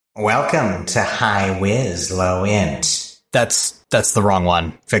Welcome to High Whiz Low Int. That's the wrong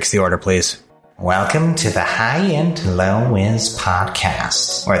one. Fix the order, please. Welcome to the High Int Low Whiz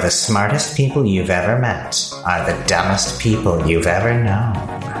podcast, where the smartest people you've ever met are the dumbest people you've ever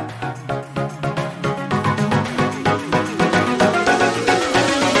known.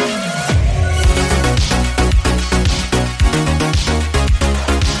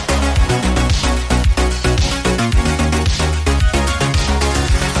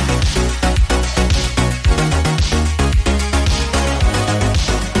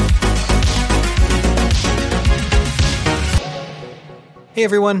 Hey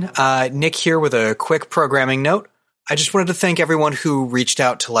everyone, Nick here with a quick programming note. I just wanted to thank everyone who reached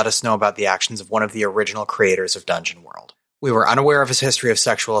out to let us know about the actions of one of the original creators of Dungeon World. We were unaware of his history of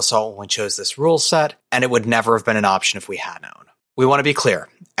sexual assault when we chose this rule set, and it would never have been an option if we had known. We want to be clear.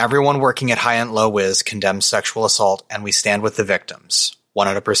 Everyone working at High Int Low Whiz condemns sexual assault, and we stand with the victims.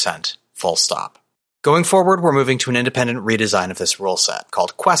 100%. Full stop. Going forward, we're moving to an independent redesign of this rule set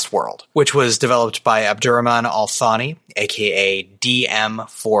called Quest World, which was developed by Abdurrahman Al-Thani, aka DM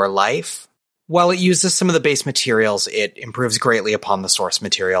for Life. While it uses some of the base materials, it improves greatly upon the source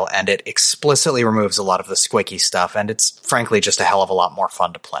material, and it explicitly removes a lot of the squicky stuff, and it's frankly just a hell of a lot more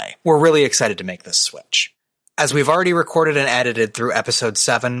fun to play. We're really excited to make this switch. As we've already recorded and edited through episode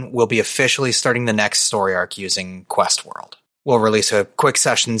 7, we'll be officially starting the next story arc using Quest World. We'll release a quick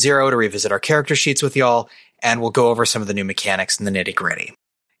session 0 to revisit our character sheets with y'all, and we'll go over some of the new mechanics and the nitty-gritty.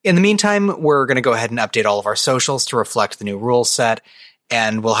 In the meantime, we're going to go ahead and update all of our socials to reflect the new rule set,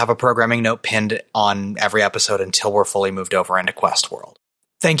 and we'll have a programming note pinned on every episode until we're fully moved over into Quest World.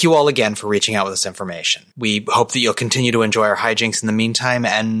 Thank you all again for reaching out with this information. We hope that you'll continue to enjoy our hijinks in the meantime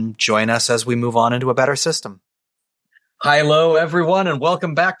and join us as we move on into a better system. Hi-lo, everyone, and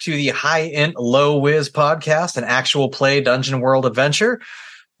welcome back to the High Int Low Whiz podcast, an actual play Dungeon World adventure,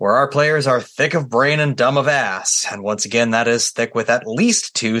 where our players are thick of brain and dumb of ass. And once again, that is thick with at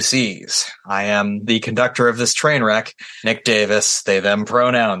least 2 C's. I am the conductor of this train wreck, Nick Davis, they, them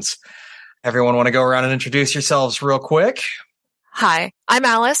pronouns. Everyone want to go around and introduce yourselves real quick? Hi, I'm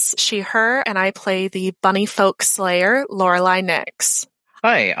Alice, she, her, and I play the bunny folk slayer, Lorelei Nix.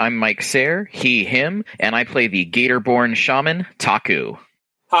 Hi, I'm Mike Sayre, he, him, and I play the Gator-born shaman, Taku.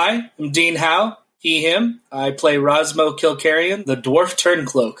 Hi, I'm Dean Howe, he, him. I play Rosmo Kilcarian, the dwarf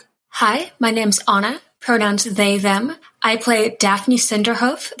turncloak. Hi, my name's Anna, pronouns they, them. I play Daphne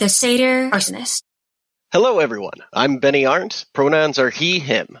Cinderhoof, the satyr arsonist. Hello, everyone. I'm Benny Arndt. Pronouns are he,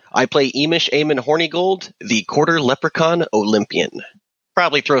 him. I play Emish Eamon Hornigold, the quarter leprechaun Olympian.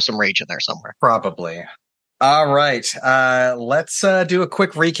 Probably throw some rage in there somewhere. Probably. All right, let's do a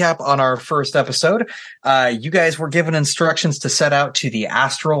quick recap on our first episode. You guys were given instructions to set out to the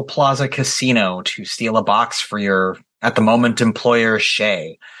Astral Plaza Casino to steal a box for your, at the moment, employer,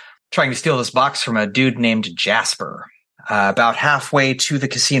 Shay. Trying to steal this box from a dude named Jasper. About halfway to the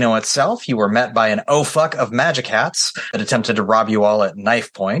casino itself, you were met by an oh-fuck of magic hats that attempted to rob you all at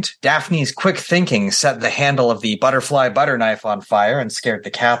knife point. Daphne's quick thinking set the handle of the butterfly butter knife on fire and scared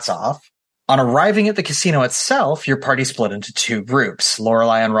the cats off. On arriving at the casino itself, your party split into 2 groups,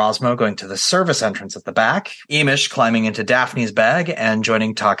 Lorelei and Rosmo going to the service entrance at the back, Emish climbing into Daphne's bag, and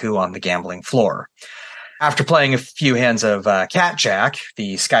joining Taku on the gambling floor. After playing a few hands of Cat Jack,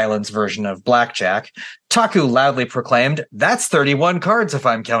 the Skylands version of Blackjack, Taku loudly proclaimed, "That's 31 cards if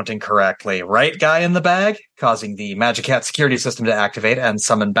I'm counting correctly, right, guy in the bag?" causing the Magic Hat security system to activate and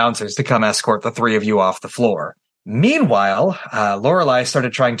summon bouncers to come escort the 3 of you off the floor. Meanwhile, Lorelei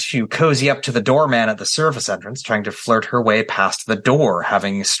started trying to cozy up to the doorman at the service entrance, trying to flirt her way past the door,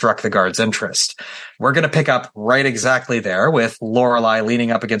 having struck the guard's interest. We're going to pick up right exactly there, with Lorelei leaning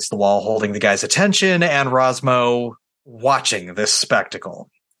up against the wall, holding the guy's attention, and Rosmo watching this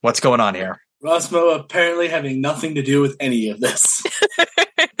spectacle. What's going on here? Rosmo apparently having nothing to do with any of this.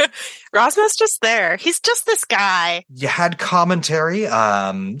 Rosmo's just there. He's just this guy. You had commentary.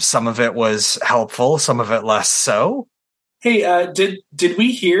 Some of it was helpful, some of it less so. Hey, did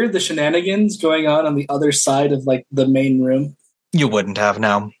we hear the shenanigans going on the other side of, like, the main room? You wouldn't have,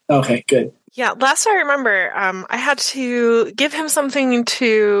 no. Okay, good. Yeah, last I remember, I had to give him something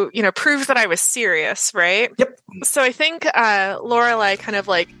to, prove that I was serious, right? Yep. So I think Lorelei kind of,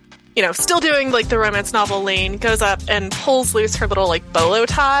 still doing, the romance novel lane, goes up and pulls loose her little, bolo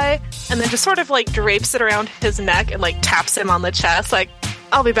tie, and then just sort of, drapes it around his neck and, taps him on the chest,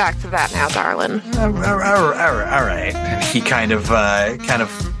 I'll be back to that now, darling. All right. And he kind of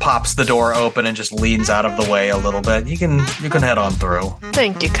pops the door open and just leans out of the way a little bit. You can head on through.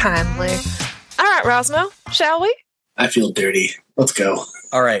 Thank you kindly. All right, Rosmo, shall we? I feel dirty. Let's go.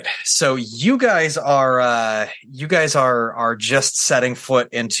 All right. So you guys are just setting foot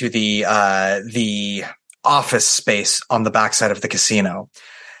into the office space on the backside of the casino.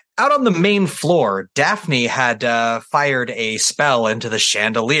 Out on the main floor, Daphne had fired a spell into the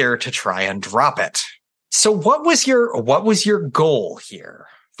chandelier to try and drop it. So what was your goal here,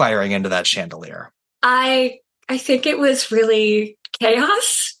 firing into that chandelier? I think it was really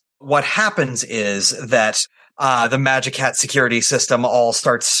chaos. What happens is that the Magic Hat security system all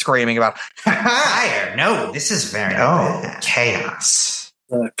starts screaming about Fire! No, this is very chaos.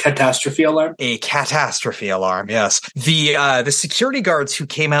 Catastrophe alarm. A catastrophe alarm. Yes, the security guards who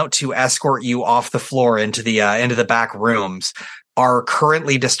came out to escort you off the floor into the back rooms are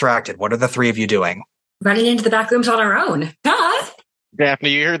currently distracted. What are the three of you doing? Running into the back rooms on our own. Duh. Daphne,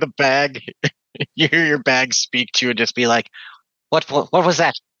 you hear the bag. You hear your bag speak to you and just be like, What was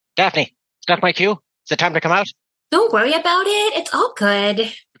that? Daphne, is that my cue? Is it time to come out? Don't worry about it. It's all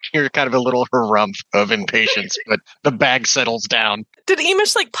good. You're kind of a little harumph of impatience, but the bag settles down. Did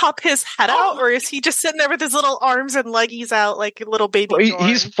Emish pop his head out, or is he just sitting there with his little arms and leggies out like a little baby? Well,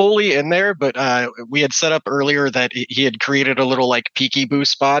 he's fully in there, but we had set up earlier that he had created a little peekaboo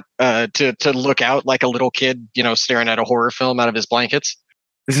spot to look out like a little kid, staring at a horror film out of his blankets.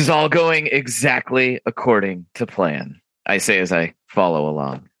 This is all going exactly according to plan, I say as I follow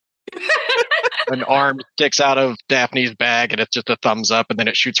along. An arm sticks out of Daphne's bag, and it's just a thumbs up, and then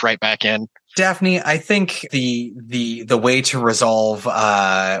it shoots right back in. Daphne, I think the way to resolve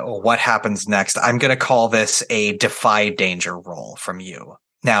what happens next, I'm going to call this a defy danger roll from you.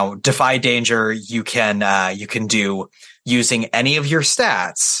 Now, defy danger you can do using any of your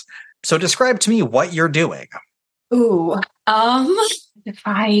stats. So describe to me what you're doing. Ooh,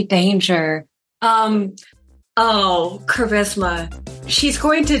 defy danger. Charisma. She's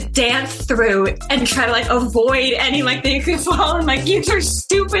going to dance through and try to avoid any they could fall and use her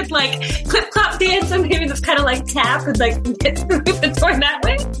stupid clip clop dance and maybe just kind of tap and get through the door that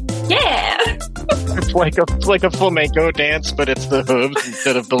way. Yeah. It's like a flamenco dance, but it's the hooves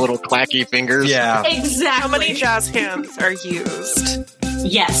instead of the little clacky fingers. Yeah. Exactly. How many jazz hands are used?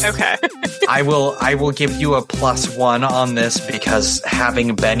 Yes. Okay. I will give you a +1 on this because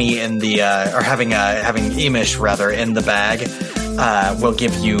having Benny in the having Emish rather in the bag will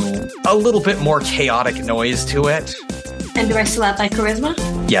give you a little bit more chaotic noise to it. And do I still have my charisma?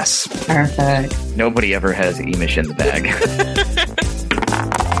 Yes. Perfect. Nobody ever has Emish in the bag.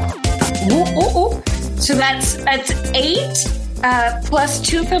 Ooh. So that's 8 plus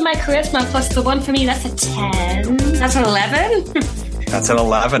 2 for my charisma plus the 1 for me. That's a 10. That's an 11. That's an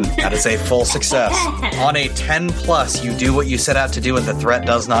 11. That is a full success. On a 10+, you do what you set out to do, and the threat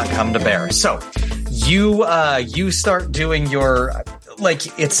does not come to bear. So you start doing your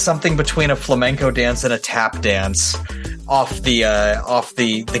it's something between a flamenco dance and a tap dance off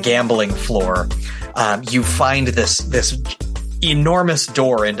the gambling floor. You find this enormous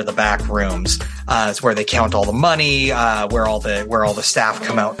door into the back rooms. It's where they count all the money, where all the staff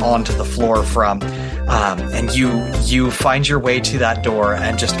come out onto the floor from. And you find your way to that door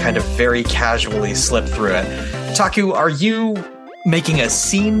and just kind of very casually slip through it. Taku, are you making a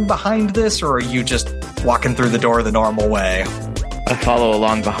scene behind this, or are you just walking through the door the normal way? I follow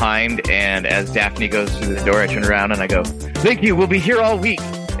along behind, and as Daphne goes through the door, I turn around and I go, "Thank you, we'll be here all week."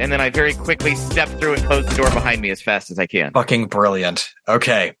 And then I very quickly step through and close the door behind me as fast as I can. Fucking brilliant.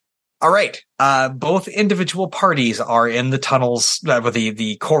 Okay. All right. Both individual parties are in the tunnels,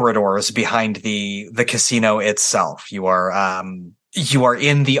 the corridors behind the casino itself. You are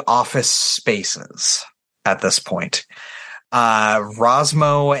in the office spaces at this point.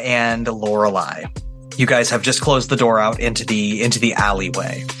 Rosmo and Lorelei, you guys have just closed the door out into the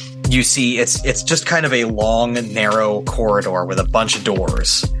alleyway. You see it's just kind of a long, narrow corridor with a bunch of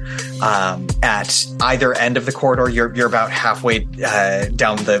doors. At either end of the corridor, you're about halfway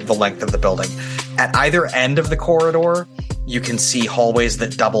down the length of the building. At either end of the corridor, you can see hallways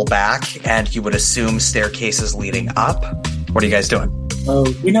that double back, and you would assume staircases leading up. What are you guys doing?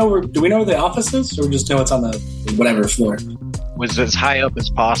 Do we know where the office is, or just know it's on the whatever floor? Was as high up as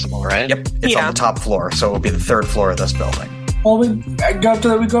possible, right? Yep, it's on the top floor, so it will be the third floor of this building. Well, we go up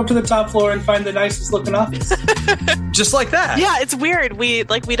to the top floor and find the nicest looking office. Just like that. Yeah, it's weird. We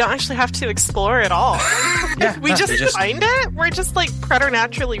don't actually have to explore at all. we just find it. We're just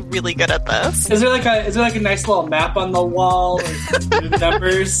preternaturally really good at this. Is there a nice little map on the wall with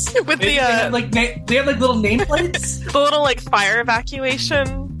numbers? With they have little nameplates? The little fire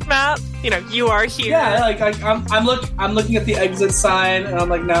evacuation map. You are here. Yeah, I'm looking at the exit sign,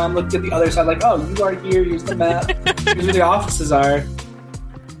 and now I'm looking at the other side. Oh, you are here. Here's the map. Here's where the offices are.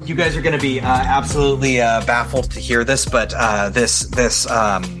 You guys are going to be absolutely baffled to hear this, but this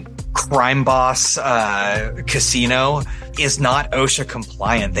crime boss casino is not OSHA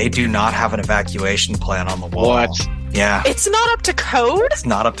compliant. They do not have an evacuation plan on the wall. What? Yeah. It's not up to code? It's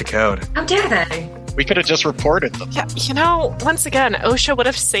not up to code. How dare they? We could have just reported them. Yeah, once again, OSHA would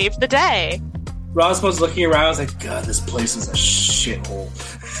have saved the day. Rosmo's looking around. I was like, God, this place is a shithole.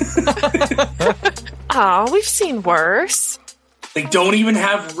 Oh, we've seen worse. They don't even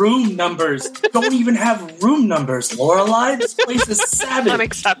have room numbers. Lorelei, this place is savage.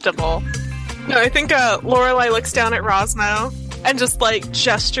 Unacceptable. No, I think Lorelei looks down at Rosmo and just like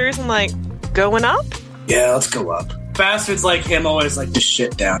gestures and like, going up? Yeah, let's go up. Bastards like him always like to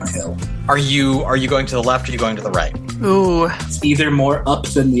shit downhill. Are you going to the left or are you going to the right? Ooh. It's either more up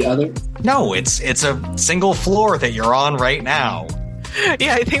than the other. No, it's a single floor that you're on right now.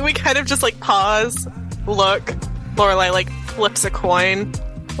 Yeah, I think we kind of just like pause, look. Lorelei like flips a coin.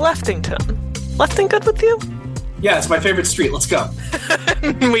 Leftington. Lefting good with you? Yeah, it's my favorite street. Let's go.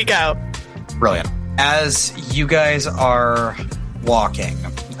 We go. Brilliant. As you guys are walking,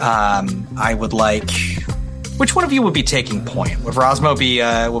 I would like... Which one of you would be taking point? Would Rosmo be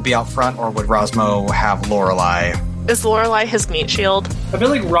out front, or would Rosmo have Lorelei? Is Lorelei his meat shield? I feel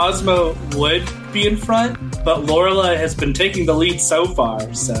like Rosmo would be in front, but Lorelei has been taking the lead so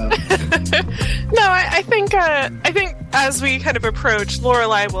far, so... No, I think as we kind of approach,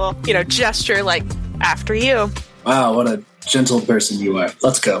 Lorelei will, gesture like, after you. Wow, what a gentle person you are.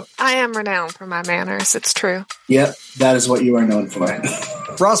 Let's go. I am renowned for my manners, it's true. Yep, that is what you are known for.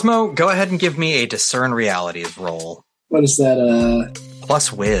 Rosmo, go ahead and give me a Discern Realities roll. What is that,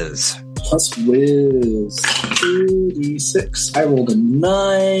 Plus Whiz. Plus Whiz. 2d6. I rolled a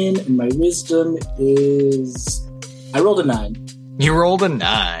 9, and my wisdom is... I rolled a 9. You rolled a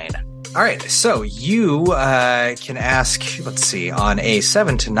 9. All right, so you can ask, let's see, on a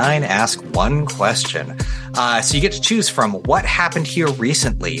 7 to 9, ask one question. So you get to choose from what happened here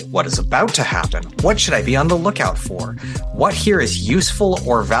recently, what is about to happen, what should I be on the lookout for, what here is useful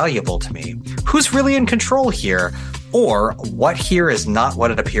or valuable to me, who's really in control here, or what here is not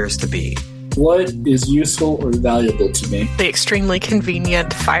what it appears to be. What is useful or valuable to me? The extremely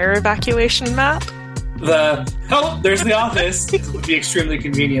convenient fire evacuation map. There's the office. It would be extremely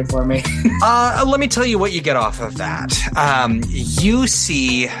convenient for me. Let me tell you what you get off of that. You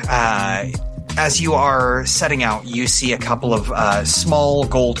see, as you are setting out, you see a couple of small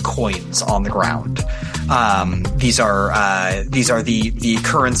gold coins on the ground. These are the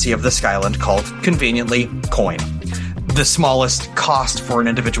currency of the Skyland, called conveniently coin. The smallest cost for an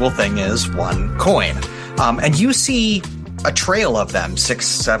individual thing is 1 coin. And you see a trail of them, 6,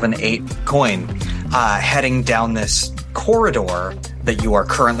 7, 8 coin, heading down this corridor that you are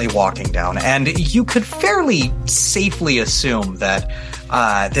currently walking down. And you could fairly safely assume that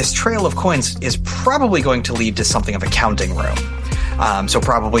this trail of coins is probably going to lead to something of a counting room. So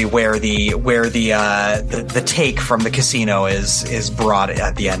probably where the take from the casino is brought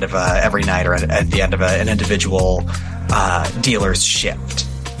at the end of every night, or at the end of an individual dealer's shift.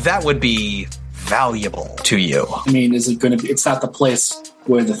 That would be valuable to you. I mean, is it going to be? It's not the place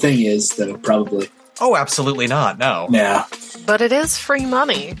where the thing is, though. Probably. Oh, absolutely not. No. Yeah. But it is free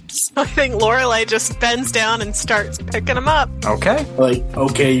money. So I think Lorelei just bends down and starts picking them up. Okay. Like,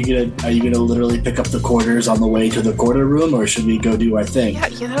 okay, are you gonna literally pick up the quarters on the way to the quarter room, or should we go do our thing?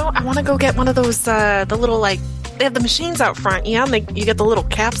 Yeah, I want to go get one of those, the little, they have the machines out front, and you get the little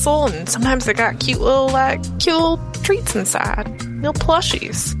capsule, and sometimes they got cute little treats inside. Little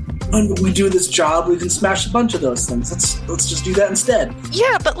plushies. When we do this job, we can smash a bunch of those things. Let's just do that instead.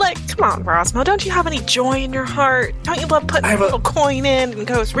 Yeah, but come on, Rosmo, don't you have any joy in your heart? Don't you love putting a little coin in and it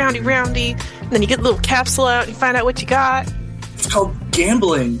goes roundy, and then you get the little capsule out and you find out what you got? It's called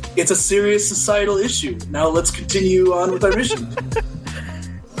gambling. It's a serious societal issue. Now let's continue on with our mission.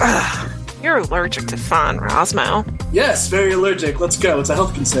 You're allergic to fun, Rosmo. Yes, very allergic. Let's go. It's a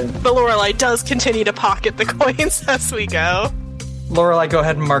health concern. But Lorelei does continue to pocket the coins as we go. Lorelei, go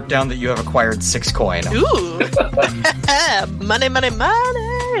ahead and mark down that you have acquired 6 coin. Ooh. Money, money,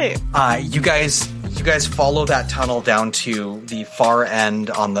 money. You guys follow that tunnel down to the far end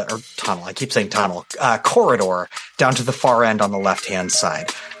corridor down to the far end on the left-hand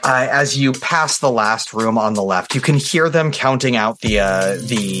side. As you pass the last room on the left, you can hear them counting out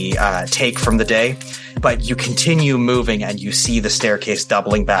the take from the day, but you continue moving and you see the staircase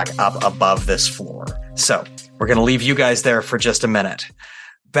doubling back up above this floor. So we're going to leave you guys there for just a minute.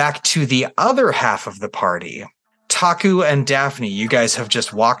 Back to the other half of the party. Taku and Daphne, you guys have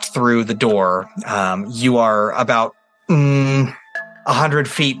just walked through the door. You are about 100 100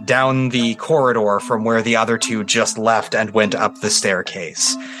 feet down the corridor from where the other two just left and went up the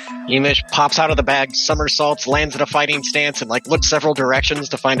staircase. Emish pops out of the bag, somersaults, lands in a fighting stance, and looks several directions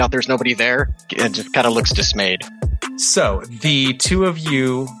to find out there's nobody there, and just kind of looks dismayed. So the two of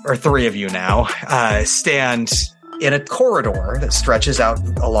you, or three of you now, stand in a corridor that stretches out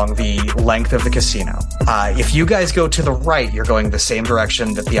along the length of the casino. If you guys go to the right, you're going the same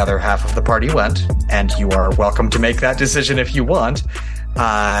direction that the other half of the party went, and you are welcome to make that decision if you want,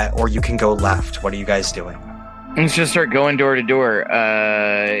 or you can go left. What are you guys doing? Let's just start going door to door.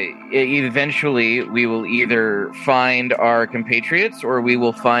 Eventually, we will either find our compatriots or we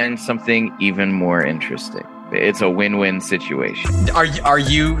will find something even more interesting. It's a win-win situation. Are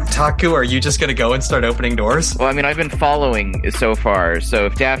you, Taku, are you just going to go and start opening doors? Well, I mean, I've been following so far, so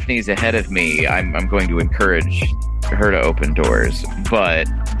if Daphne's ahead of me, I'm going to encourage her to open doors, but...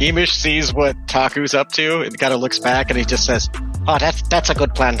 Emish sees what Taku's up to and kind of looks back and he just says, "Oh, that's a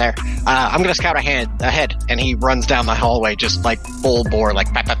good plan there. I'm going to scout ahead." And he runs down the hallway just full bore,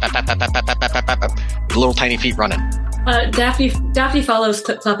 little tiny feet running. Daphne follows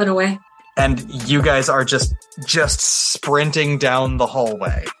clip-clopping away. And you guys are just sprinting down the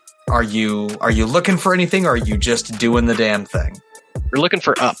hallway. Are you looking for anything, or are you just doing the damn thing? We're looking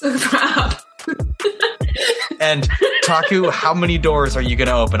for up. And Taku, how many doors are you going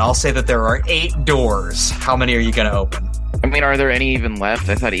to open? I'll say that there are 8 doors. How many are you going to open? I mean, are there any even left?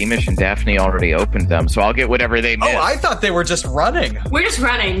 I thought Emish and Daphne already opened them, so I'll get whatever they missed. Oh, I thought they were just running. We're just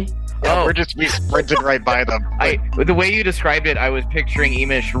running. Yeah, we sprinted right by them. The way you described it, I was picturing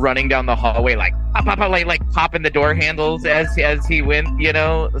Emish running down the hallway, popping the door handles as he went,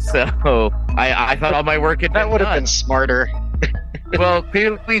 So I thought all my work had been done. That would have been smarter. Well,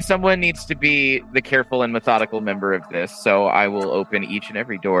 clearly someone needs to be the careful and methodical member of this, so I will open each and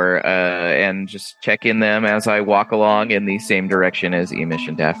every door and just check in them as I walk along in the same direction as Emish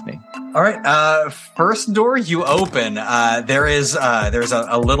and Daphne. All right, first door you open, there's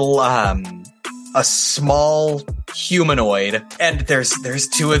a little a small humanoid, and there's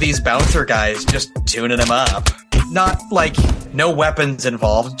 2 of these bouncer guys just tuning him up. Not no weapons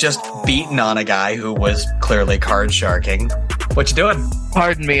involved, just beating on a guy who was clearly card sharking. What you doing?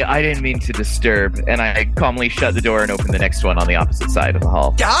 Pardon me, I didn't mean to disturb, and I calmly shut the door and opened the next one on the opposite side of the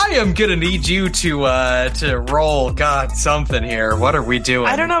hall. I am gonna need you to roll something here. What are we doing?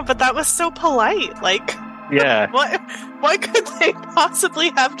 I don't know, but that was so polite. Yeah. What could they possibly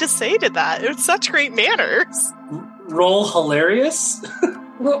have to say to that? It was such great manners. Roll hilarious?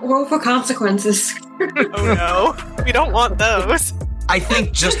 Roll for consequences. Oh no, we don't want those. I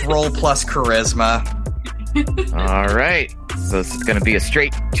think just roll plus charisma. All right, so this is going to be a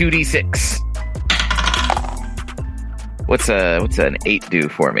straight 2d6. What's an 8 do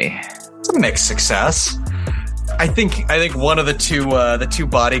for me? It's a mixed success. I think one of the two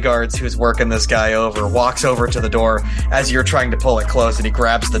bodyguards who's working this guy over walks over to the door as you're trying to pull it closed, and he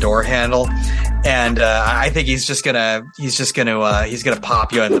grabs the door handle, and I think he's gonna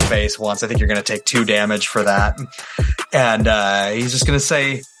pop you in the face once. I think you're gonna take 2 damage for that, and he's just gonna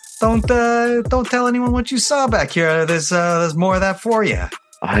say, Don't tell anyone what you saw back here. There's more of that for you.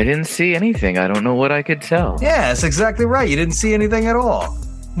 I didn't see anything. I don't know what I could tell. Yeah, that's exactly right. You didn't see anything at all.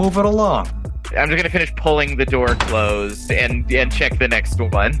 Move it along. I'm just going to finish pulling the door closed and check the next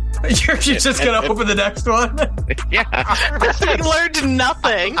one. You're just going to open the next one? Yeah. We learned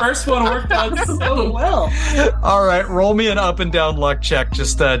nothing. First one worked out so well. All right, roll me an up and down luck check.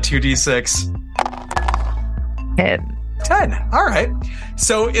 Just 2d6. 10. All right.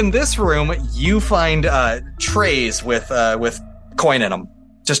 So in this room, you find trays with coin in them.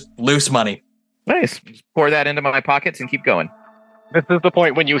 Just loose money. Nice. Just pour that into my pockets and keep going. This is the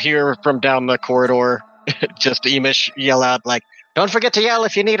point when you hear from down the corridor, just Emish yell out "Don't forget to yell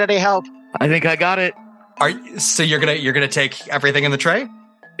if you need any help." I think I got it. So you're gonna take everything in the tray?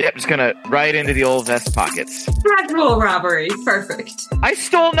 Yep, just gonna right into the old vest pockets. Casual robbery. Perfect. I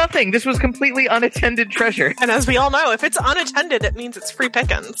stole nothing. This was completely unattended treasure. And as we all know, if it's unattended, it means it's free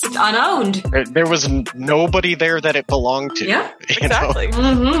pickings. It's unowned. There was nobody there that it belonged to. Yeah, exactly.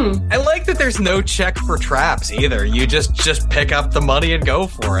 Mm-hmm. I like that there's no check for traps either. You just pick up the money and go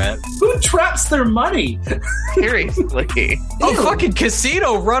for it. Who traps their money? Seriously. A fucking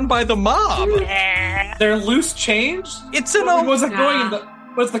casino run by the mob. Their loose change? It's an Was it going in the...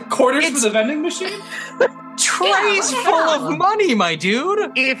 Was the quarters for the vending machine? Trays full of money, my dude.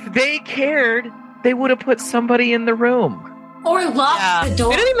 If they cared, they would have put somebody in the room. Or lock the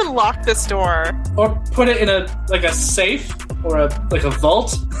door. They didn't even lock this door. Or put it in a safe or a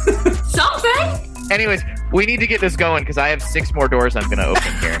vault? Something? Anyways, we need to get this going because I have 6 more doors I'm going to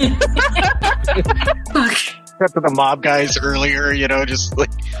open here. Fuck. to the mob guys earlier, just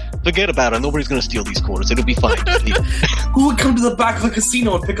like, forget about it. Nobody's going to steal these quarters. It'll be fine. Just leave it. Who would come to the back of a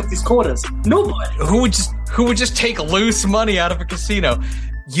casino and pick up these quarters? Nobody. Who would just take loose money out of a casino?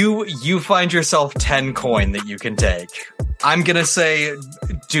 You find yourself 10 coin that you can take. I'm gonna say,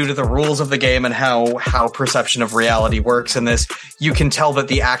 due to the rules of the game and how perception of reality works in this, you can tell that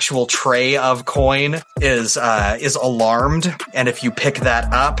the actual tray of coin is alarmed, and if you pick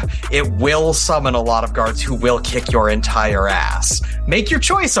that up, it will summon a lot of guards who will kick your entire ass. Make your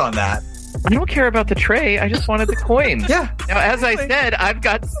choice on that. I don't care about the tray. I just wanted the coins. Yeah. Now, as I said, I've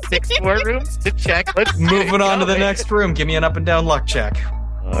got 6 more rooms to check. Let's Moving on to the next room. Give me an up and down luck check.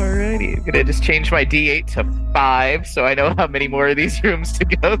 Alrighty, I'm gonna just change my D8 to 5, so I know how many more of these rooms to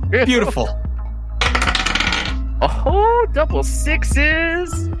go through. Beautiful. Oh, double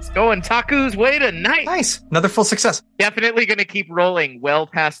 6s. It's going Taku's way tonight. Nice. Another full success. Definitely gonna keep rolling well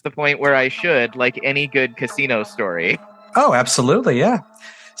past the point where I should, like any good casino story. Oh, absolutely, yeah.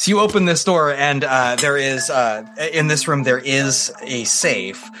 So you open this door, and there is, in this room, there is a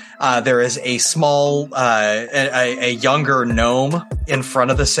safe. There is a small, a younger gnome in front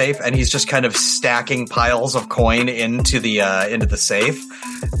of the safe, and he's just kind of stacking piles of coin into the safe.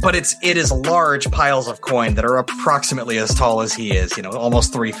 But it is large piles of coin that are approximately as tall as he is,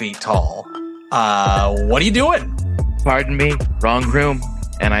 almost 3 feet tall. What are you doing? Pardon me, wrong room.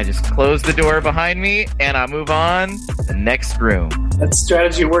 And I just close the door behind me, and I move on to the next room. That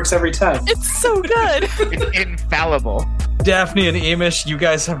strategy works every time. It's so good. It's infallible. Daphne and Emish, you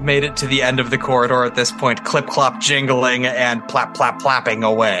guys have made it to the end of the corridor at this point, clip-clop jingling and plap-plap-plapping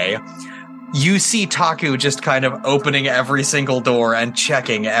away. You see Taku just kind of opening every single door and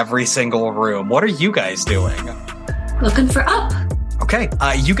checking every single room. What are you guys doing? Looking for up. Okay,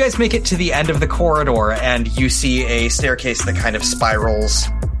 you guys make it to the end of the corridor, and you see a staircase that kind of spirals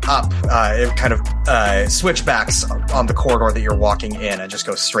up. It kind of switchbacks on the corridor that you're walking in and just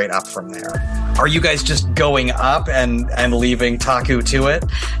goes straight up from there. Are you guys just going up and leaving Taku to it?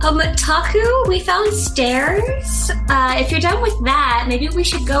 Taku, we found stairs. If you're done with that, maybe we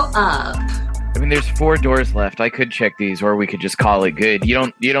should go up. I mean, there's 4 doors left. I could check these, or we could just call it good. You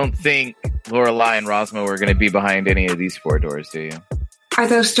don't think Lorelei and Rosmo are going to be behind any of these 4 doors, do you? Are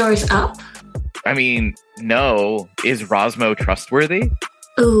those doors up? I mean, no. Is Rosmo trustworthy?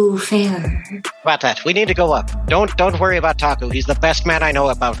 Ooh, fair. About that, we need to go up. Don't worry about Taku. He's the best man I know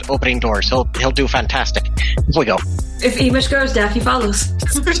about opening doors. He'll do fantastic. Here we go. If Emish goes, Daphne follows.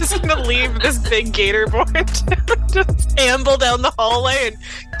 We're just gonna leave this big gator board, just amble down the hallway and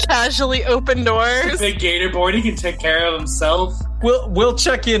casually open doors. Big gator board, he can take care of himself. We'll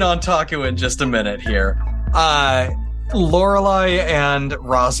check in on Taku in just a minute here. Lorelei and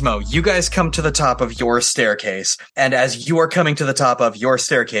Rosmo, you guys come to the top of your staircase, and as you are coming to the top of your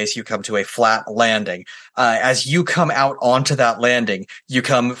staircase, you come to a flat landing. As you come out onto that landing, you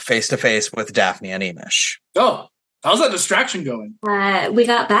come face to face with Daphne and Emish. Oh, how's that distraction going? We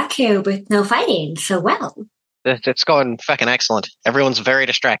got back here with no fighting, so well. It's going fucking excellent. Everyone's very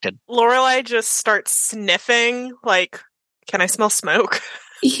distracted. Lorelei just starts sniffing, like, can I smell smoke?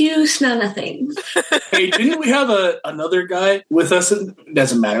 You smell nothing. Hey, didn't we have another guy with us? It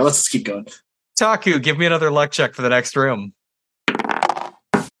doesn't matter. Let's just keep going. Taku, give me another luck check for the next room.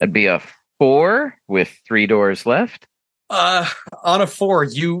 That'd be a 4 with 3 doors left. On a 4,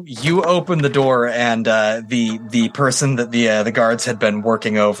 you open the door, and the person that the guards had been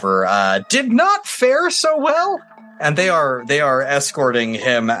working over did not fare so well, and they are escorting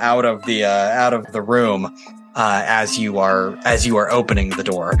him out of the room. As you are opening the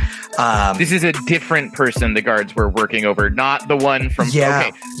door. This is a different person the guards were working over, not the one from...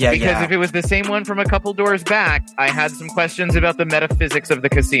 Because if it was the same one from a couple doors back, I had some questions about the metaphysics of the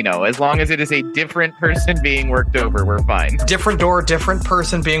casino. As long as it is a different person being worked over, we're fine. Different door, different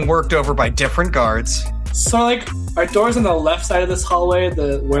person being worked over by different guards. So, like, are doors on the left side of this hallway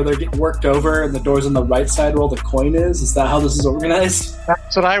where they're getting worked over, and the doors on the right side where all the coin is? Is that how this is organized?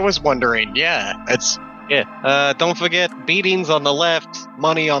 That's what I was wondering. Yeah, don't forget beatings on the left,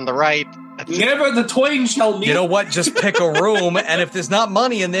 money on the right. Never the twain shall meet. You know what? Just pick a room, and if there's not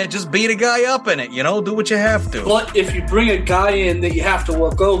money in there, just beat a guy up in it. Do what you have to. But if you bring a guy in that you have to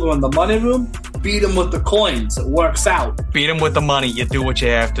work over in the money room, beat him with the coins. It works out. Beat him with the money. You do what you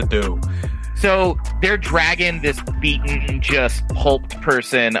have to do. So they're dragging this beaten, just pulped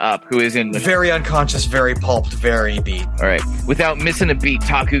person up who is in... Very unconscious, very pulped, very beat. All right. Without missing a beat,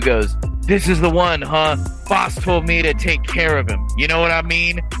 Taku goes, "This is the one, huh? Boss told me to take care of him. You know what I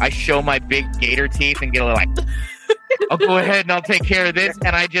mean?" I show my big gator teeth and get a little like, "I'll go ahead and I'll take care of this."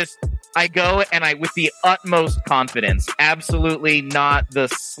 And I just I go and I, with the utmost confidence, absolutely not the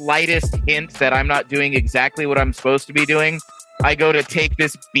slightest hint that I'm not doing exactly what I'm supposed to be doing, I go to take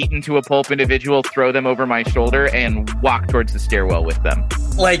this beaten to a pulp individual, throw them over my shoulder, and walk towards the stairwell with them.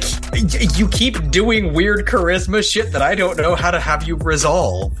 Like, you keep doing weird charisma shit that I don't know how to have you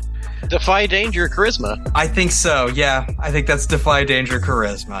resolve. Defy danger charisma. I think so, yeah. I think that's defy danger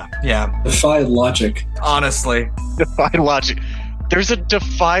charisma. Yeah. Defy logic. Honestly. Defy logic. There's a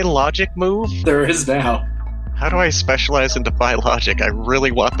defy logic move? There is now. How do I specialize in defy logic? I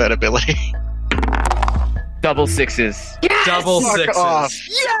really want that ability. Double sixes. Yes! Double Fuck sixes. off.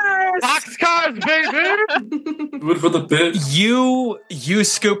 Yes! Boxcars, baby! Good for the bit. You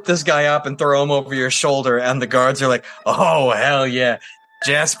scoop this guy up and throw him over your shoulder, and the guards are like, "Oh hell yeah,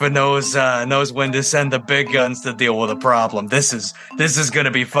 Jasper knows when to send the big guns to deal with a problem. This is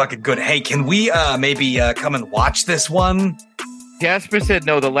gonna be fucking good. Hey, can we maybe come and watch this one?" Jasper said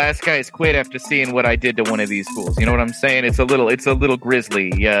no. The last guys quit after seeing what I did to one of these fools. You know what I'm saying? It's a little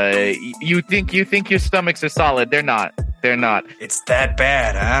grisly. You think your stomachs are solid? They're not. They're not. It's that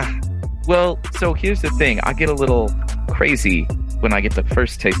bad, huh? Well, so here's the thing. I get a little crazy when I get the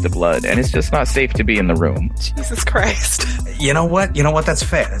first taste of blood, and it's just not safe to be in the room. Jesus Christ. You know what? That's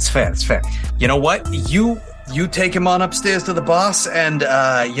fair. That's fair. You know what? You take him on upstairs to the boss, and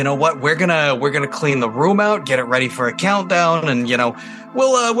you know what? We're gonna clean the room out, get it ready for a countdown, and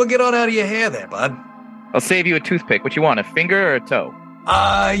we'll get on out of your hair there, bud. I'll save you a toothpick. What you want, a finger or a toe?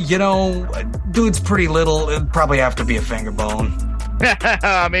 Dude's pretty little. It'd probably have to be a finger bone.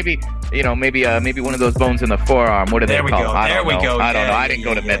 maybe one of those bones in the forearm. What are they called? I don't know. I don't know. I didn't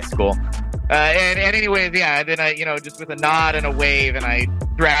go to med school. And anyways, yeah, then I, just with a nod and a wave, and I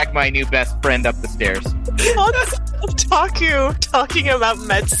drag my new best friend up the stairs. Lots of Taku talking about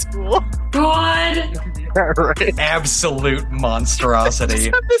med school. God. Right. Absolute monstrosity. I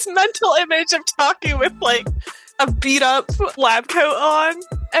just have this mental image of Taku with like a beat up lab coat on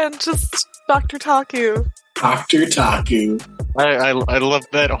and just Dr. Taku. Dr. Taku. I love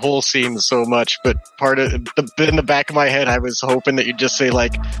that whole scene so much, but part of in the back of my head, I was hoping that you'd just say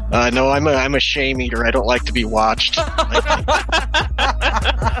like, "No, I'm a shame eater. I don't like to be watched."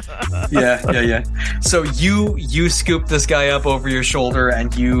 Yeah. So you scoop this guy up over your shoulder,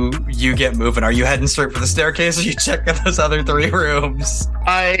 and you get moving. Are you heading straight for the staircase, or you check out those other 3 rooms?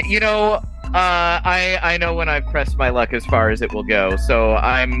 I know when I've pressed my luck as far as it will go, so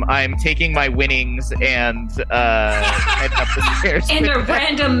I'm taking my winnings and heading up the stairs. And a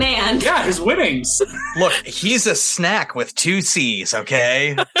random man. Yeah, his winnings. Look, he's a snack with 2 C's,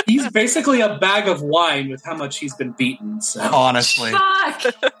 okay? He's basically a bag of wine with how much he's been beaten. So. Honestly.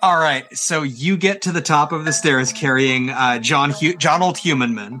 Fuck. All right, so you get to the top of the stairs carrying Jonald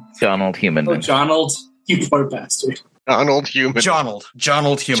Humanman. Donald Humanman. Oh, Jonald, you poor bastard. Donald Human. Jonald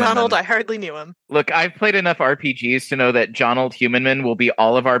Humanman. Donald, I hardly knew him. Look, I've played enough RPGs to know that Donald Humanman will be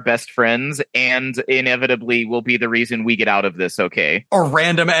all of our best friends and inevitably will be the reason we get out of this, okay? Or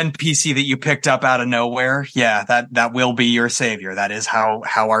random NPC that you picked up out of nowhere. Yeah, that will be your savior. That is how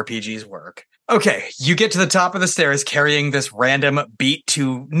RPGs work. Okay, you get to the top of the stairs carrying this random beat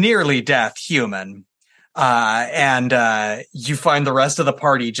to nearly death human. And you find the rest of the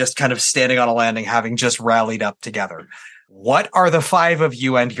party just kind of standing on a landing, having just rallied up together. What are the 5 of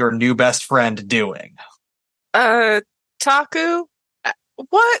you and your new best friend doing? Taku?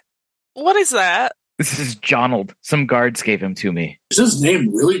 What is that? This is Jonald. Some guards gave him to me. Is his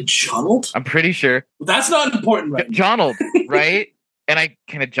name really Jonald? I'm pretty sure. That's not important right now. Jonald, right? And I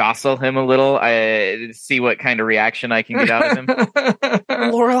kind of jostle him a little. I see what kind of reaction I can get out of him.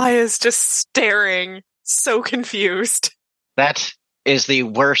 Lorelai is just staring, so confused. That is the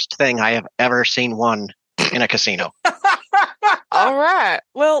worst thing I have ever seen won in a casino. All right.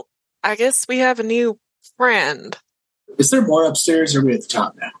 Well, I guess we have a new friend. Is there more upstairs or are we at the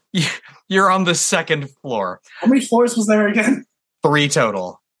top now? You're on the 2nd floor. How many floors was there again? 3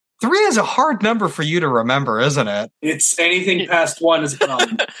 total. 3 is a hard number for you to remember, isn't it? It's anything past 1 is a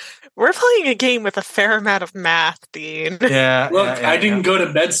problem. We're playing a game with a fair amount of math, Dean. Yeah. Look, I didn't go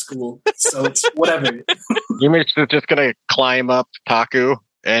to med school, so it's whatever. Yumi's just gonna climb up Taku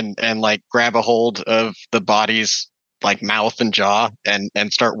and like grab a hold of the body's like mouth and jaw and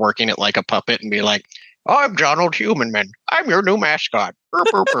start working it like a puppet and be like, "I'm Donald Humanman. I'm your new mascot." Burp,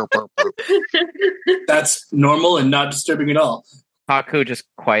 burp, burp, burp, burp. That's normal and not disturbing at all. Taku just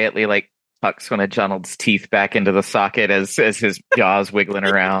quietly tucks one of Jonald's teeth back into the socket as his jaw's wiggling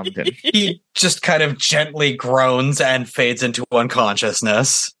around. And He just kind of gently groans and fades into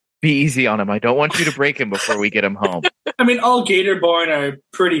unconsciousness. be easy on him. I don't want you to break him before we get him home. I mean, all Gatorborn are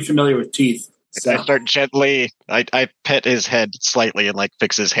pretty familiar with teeth. So I start gently. I pet his head slightly and like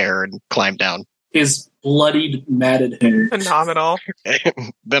fix his hair and climb down. his bloodied, matted hair. Phenomenal.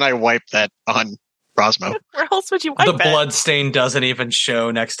 Then I wipe that on Rosmo. Where else would you wipe The it? blood stain doesn't even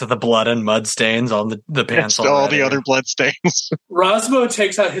show next to the blood and mud stains on the pants. All already. the other blood stains. Rosmo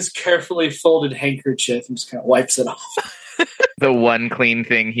takes out his carefully folded handkerchief and just kind of wipes it off. The one clean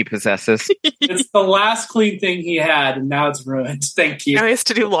thing he possesses. It's the last clean thing he had, and now it's ruined. Thank you. Now he has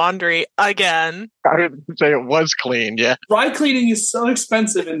to do laundry again. I would say it was clean, yeah. Dry cleaning is so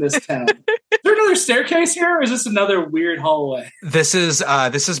expensive in this town. Is there another staircase here, or is this another weird hallway? This is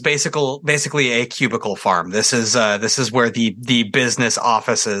basically a cubicle farm. This is where the business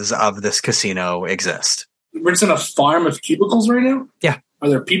offices of this casino exist. We're just in a farm of cubicles right now? Yeah. Are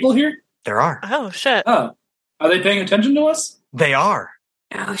there people here? There are. Oh, shit. Oh. Are they paying attention to us? They are.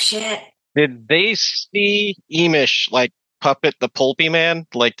 Oh shit. Did they see Emish, like, puppet the pulpy man?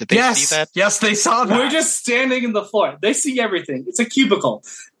 Like, did they see that? Yes, they saw that. We're just standing in the floor. They see everything. It's a cubicle.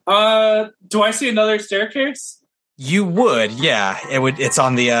 Do I see another staircase? You would, yeah. It's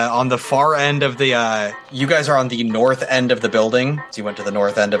on the far end of the. You guys are on the north end of the building. So you went to the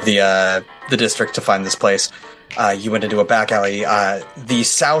north end of the district to find this place. You went into a back alley. The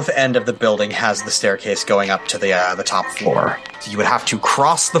south end of the building has the staircase going up to the top floor. So you would have to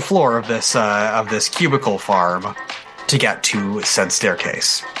cross the floor of this cubicle farm to get to said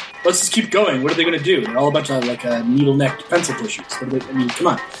staircase. Let's just keep going. What are they going to do? They're all a bunch of like needle-necked pencil pushers. Come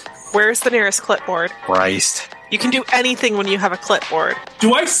on. Where's the nearest clipboard? Christ. You can do anything when you have a clipboard.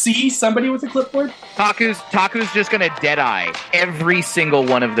 Do I see somebody with a clipboard? Taku's just gonna deadeye every single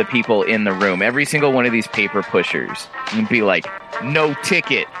one of the people in the room, every single one of these paper pushers, and be like, "No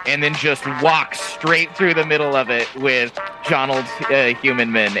ticket," and then just walk straight through the middle of it with Donald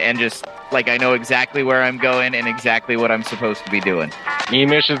Humanman, and just like I know exactly where I'm going and exactly what I'm supposed to be doing.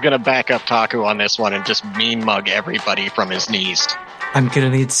 Emish is going to back up Taku on this one and just mean mug everybody from his knees. I'm gonna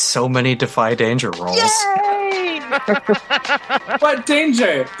need so many Defy Danger rolls. What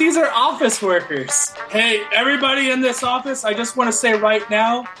danger? These are office workers. Hey, everybody in this office, I just want to say right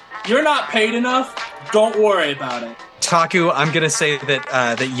now, you're not paid enough. Don't worry about it. Taku, I'm gonna say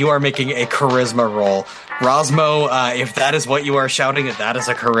that you are making a charisma roll. Rosmo, if that is what you are shouting, that is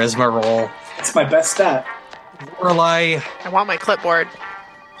a charisma roll. It's my best stat. Lorelai, I want my clipboard.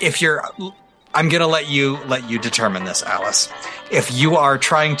 I'm gonna let you determine this, Alice. If you are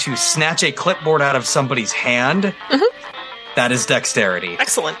trying to snatch a clipboard out of somebody's hand, that is dexterity.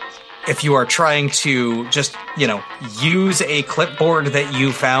 Excellent. If you are trying to just, use a clipboard that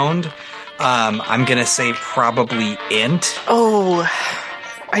you found, I'm gonna say probably int. Oh,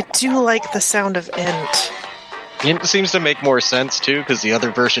 I do like the sound of int. It seems to make more sense, too, because the other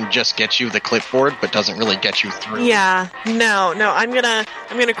version just gets you the clipboard, but doesn't really get you through. Yeah, no, I'm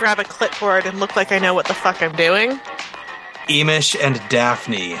gonna grab a clipboard and look like I know what the fuck I'm doing. Emish and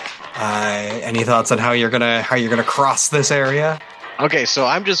Daphne, any thoughts on how you're gonna cross this area? Okay, so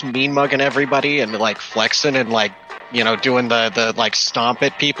I'm just mean mugging everybody and like flexing and like, doing the like stomp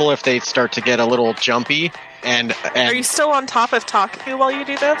at people if they start to get a little jumpy. And Are you still on top of Taku while you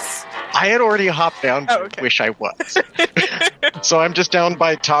do this? I had already hopped down. Oh, okay. Wish I was. So I'm just down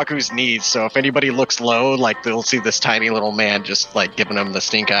by Taku's knees. So if anybody looks low, like they'll see this tiny little man just like giving him the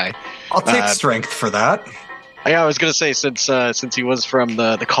stink eye. I'll take strength for that. Yeah, I was gonna say since he was from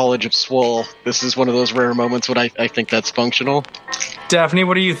the College of Swole, this is one of those rare moments when I think that's functional. Daphne,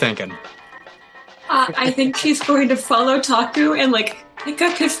 what are you thinking? I think she's going to follow Taku and like pick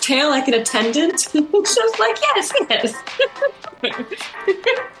up his tail like an attendant. Just like, yes.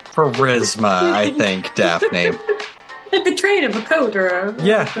 Charisma, I think, Daphne. Like the trade of a coat or a...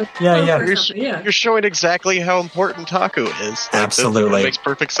 Yeah. You're showing exactly how important Taku is. Absolutely. That makes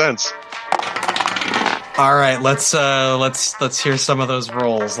perfect sense. All right, let's hear some of those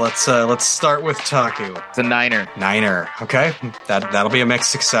rolls. Let's start with Taku. It's a 9. Okay, that'll be a mixed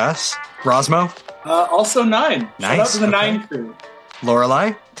success. Rosmo, Also 9. Nice, Shout out to the okay. 9 crew.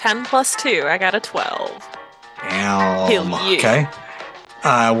 Lorelai, 10 plus 2, I got a 12. Hell yeah. Okay.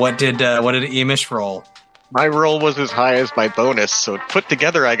 What did Emish roll? My roll was as high as my bonus, so put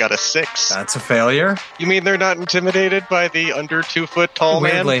together I got a 6. That's a failure. You mean they're not intimidated by the under 2 foot tall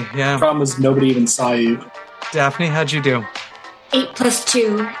Weirdly, man? yeah. Problem is nobody even saw you. Daphne, how'd you do? 8 plus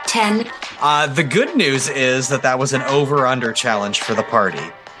 2, 10. The good news is that was an over-under challenge for the party.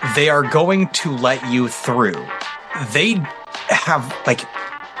 They are going to let you through. They have,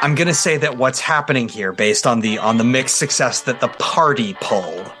 I'm going to say that what's happening here, based on the mixed success that the party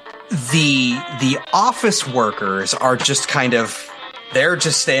pulled, the office workers are just kind of They're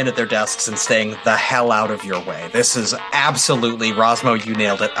just staying at their desks and staying the hell out of your way. This is absolutely, Rosmo, you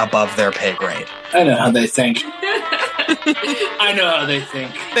nailed it, above their pay grade. I know how they think. I know how they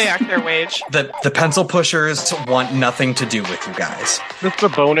think. They act their wage. The pencil pushers want nothing to do with you guys. That's a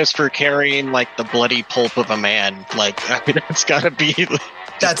bonus for carrying like the bloody pulp of a man. Like, I mean, it's got to be.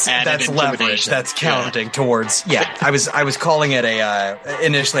 That's leverage. That's counting towards. Yeah, I was calling it a.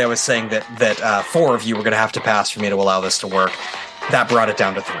 Initially, I was saying that 4 of you were going to have to pass for me to allow this to work. That brought it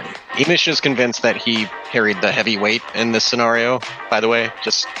down to 3. Emish is convinced that he carried the heavy weight in this scenario. By the way,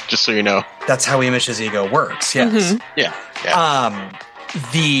 just so you know, that's how Emish's ego works. Yes. Mm-hmm. Yeah.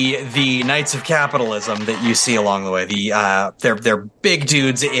 The Knights of Capitalism that you see along the way, they're big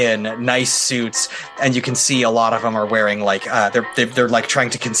dudes in nice suits, and you can see a lot of them are wearing like they're like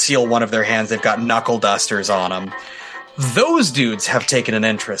trying to conceal one of their hands. They've got knuckle dusters on them. Those dudes have taken an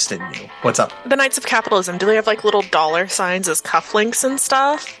interest in you. What's up? The Knights of Capitalism, do they have like little dollar signs as cufflinks and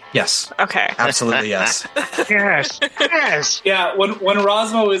stuff? Yes. Okay. Absolutely yes. Yes. Yeah, when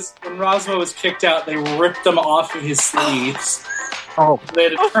Rosmo was kicked out, they ripped them off of his sleeves. Oh, They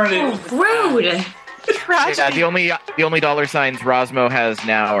had to turn it. Rude. Tragedy. Yeah, the only dollar signs Rosmo has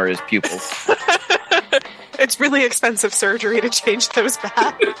now are his pupils. It's really expensive surgery to change those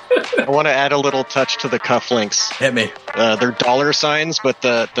back. I want to add a little touch to the cufflinks. Hit me. They're dollar signs, but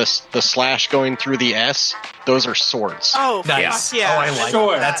the slash going through the S, those are swords. Oh, Nice. yeah. Oh, I like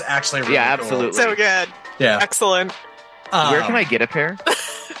Sure. that. That's actually really Yeah, cool. absolutely. So good. Yeah. Excellent. Where can I get a pair?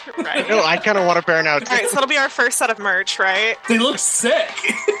 Right. No, I kind of want a pair now. All right, so that'll be our first set of merch, right? They look sick.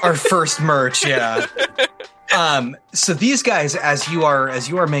 Our first merch, yeah. So these guys, as you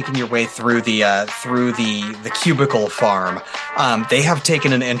are making your way through the cubicle farm, they have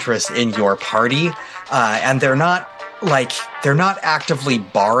taken an interest in your party, and they're not actively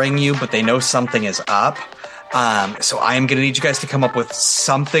barring you, but they know something is up. So I am going to need you guys to come up with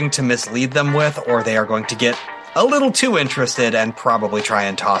something to mislead them with, or they are going to get a little too interested and probably try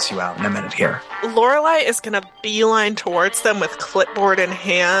and toss you out in a minute here. Lorelai is gonna beeline towards them with clipboard in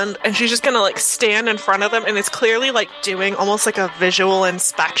hand, and she's just gonna like stand in front of them, and it's clearly like doing almost like a visual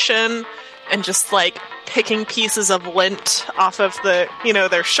inspection and just like picking pieces of lint off of the,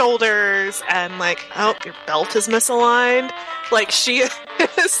 their shoulders, and like, oh, your belt is misaligned. Like she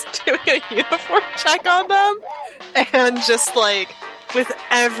is doing a uniform check on them, and just like with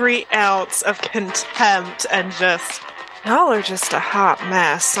every ounce of contempt and just, y'all are just a hot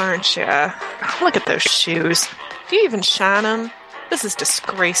mess, aren't you? Look at those shoes. Do you even shine them? This is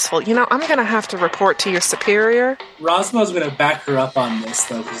disgraceful. I'm going to have to report to your superior. Rosmo's going to back her up on this,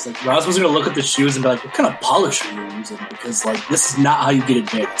 though, because like Rosmo's going to look at the shoes and be like, "What kind of polish are you using?" Because like this is not how you get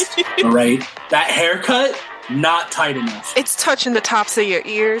it baked. All right, that haircut, not tight enough. It's touching the tops of your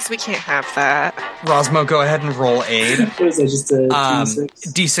ears. We can't have that. Rosmo, go ahead and roll aid. What is that? Just a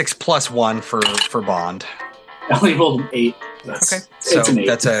D6? D6 plus 1 for bond. I only rolled an 8. Okay, It's so an 8.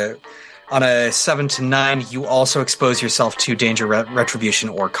 that's on a 7 to 9. You also expose yourself to danger, retribution,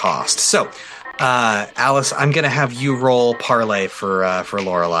 or cost. So, Alice, I'm going to have you roll parlay for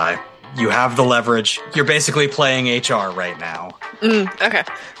Lorelai. You have the leverage. You're basically playing HR right now. Okay.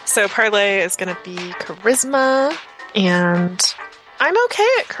 So parlay is going to be charisma, and I'm okay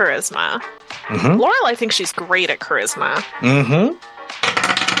at charisma. Mm-hmm. Lorelai thinks she's great at charisma. Mm-hmm.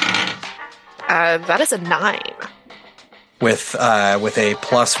 That is a 9. With a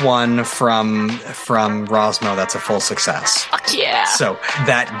plus 1 from Rosmo, that's a full success. Fuck yeah. So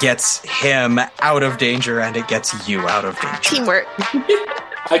that gets him out of danger, and it gets you out of danger. Teamwork.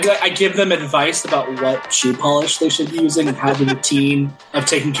 I give them advice about what shoe polish they should be using and how the routine of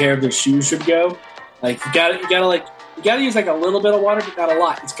taking care of their shoes should go. Like you gotta use like a little bit of water, but not a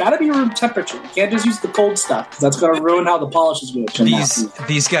lot. It's gotta be room temperature. You can't just use the cold stuff because that's gonna ruin how the polish is going to turn out.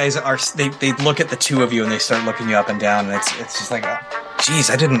 These guys are they look at the two of you and they start looking you up and down, and it's just like, geez,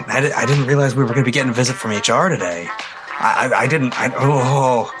 I didn't realize we were going to be getting a visit from HR today.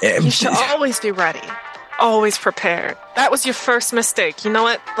 You should always be ready. Always prepared. That was your first mistake. You know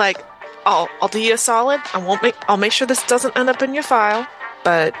what? Like, I'll do you a solid. I'll make sure this doesn't end up in your file.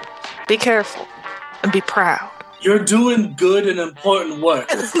 But be careful and be proud. You're doing good and important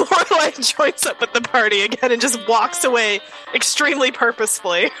work. And then Lorelai joins up with the party again and just walks away extremely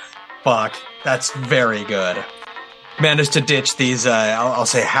purposefully. Fuck, that's very good. Managed to ditch these, I'll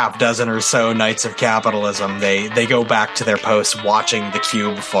say half dozen or so Knights of Capitalism. They go back to their posts watching the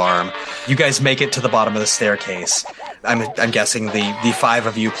cube farm. You guys make it to the bottom of the staircase. I'm guessing the 5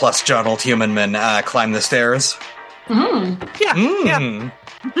 of you plus John Old Human Man climb the stairs. Yeah.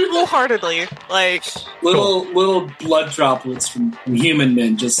 Wholeheartedly. Like Little blood droplets from human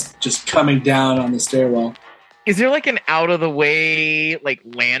men just coming down on the stairwell. Is there like an out of the way like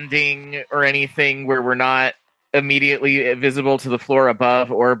landing or anything where we're not immediately visible to the floor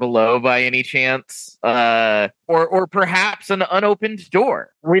above or below by any chance? Or perhaps an unopened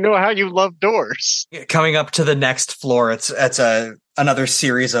door. We know how you love doors. Coming up to the next floor, it's another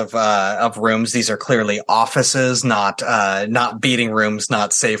series of rooms. These are clearly offices, not beating rooms,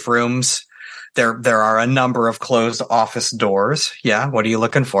 not safe rooms. There are a number of closed office doors. Yeah, what are you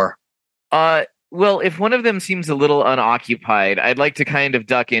looking for? Well, if one of them seems a little unoccupied, I'd like to kind of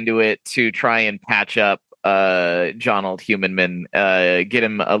duck into it to try and patch up Jonald Humanman, get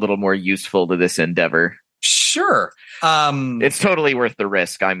him a little more useful to this endeavor. Sure. It's totally worth the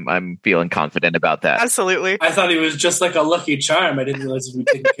risk. I'm feeling confident about that. Absolutely. I thought he was just like a lucky charm. I didn't realize we'd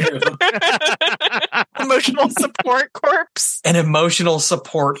be taking care of him. Emotional support corpse. An emotional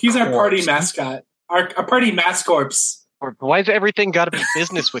support. He's our party corpse. mascot. Our party mascorpse. Why's everything got to be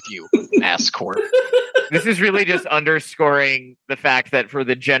business with you, Mascorp? This is really just underscoring the fact that for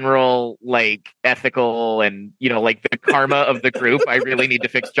the general, like, ethical and, like, the karma of the group, I really need to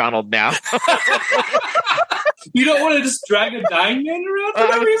fix Jonald now. You don't want to just drag a dying man around for I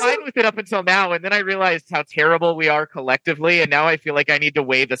no was reason? fine with it up until now, and then I realized how terrible we are collectively, and now I feel like I need to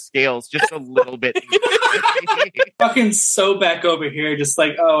weigh the scales just a little bit. Fucking so back over here, just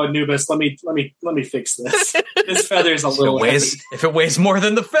like, oh, Anubis, let me fix this. His feather's a little heavy. If it weighs more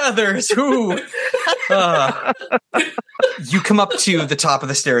than the feathers, who? You come up to the top of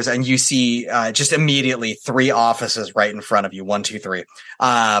the stairs and you see just immediately 3 offices right in front of you. 1, 2, 3.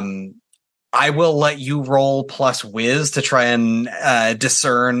 I will let you roll plus whiz to try and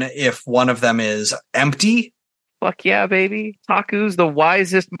discern if one of them is empty. Fuck yeah, baby. Taku's the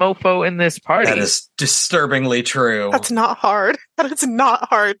wisest mofo in this party. That is disturbingly true. That's not hard. That is not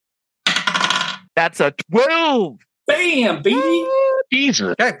hard. That's a 12! Bam, baby.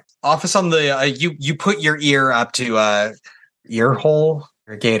 Jesus. Okay. Office on the you put your ear up to ear hole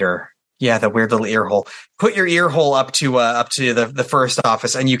or gator. Yeah, the weird little ear hole. Put your ear hole up to the first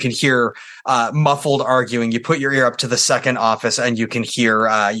office and you can hear muffled arguing. You put your ear up to the second office and you can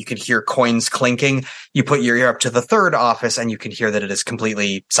hear coins clinking. You put your ear up to the third office and you can hear that it is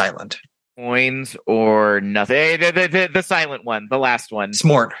completely silent. Coins or nothing. The silent one, the last one.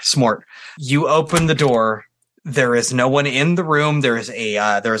 Smart. You open the door. There is no one in the room. There's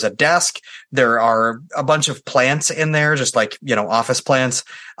a desk. There are a bunch of plants in there, just like, office plants.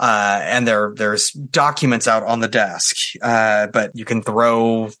 And there's documents out on the desk. But you can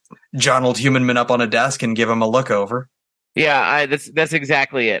throw Jonald Humanman up on a desk and give him a look over. Yeah, that's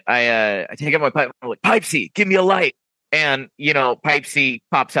exactly it. I take out my pipe. I'm like, Pipesy, give me a light. And, Pipesy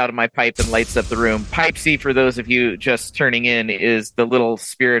pops out of my pipe and lights up the room. Pipesy, for those of you just turning in, is the little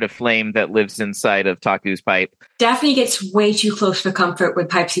spirit of flame that lives inside of Taku's pipe. Daphne gets way too close for comfort when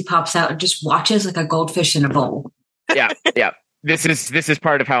Pipesy pops out and just watches like a goldfish in a bowl. Yeah. This is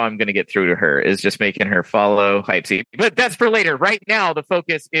part of how I'm going to get through to her, is just making her follow Pipesy. But that's for later. Right now, the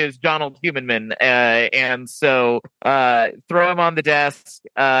focus is Jonald Humanman. And so throw him on the desk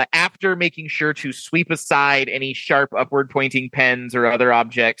after making sure to sweep aside any sharp upward-pointing pens or other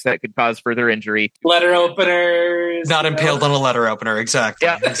objects that could cause further injury. Letter openers. Not impaled on a letter opener. Exactly.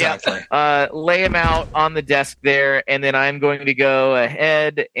 Yeah, exactly. Yeah. Lay him out on the desk there, and then I'm going to go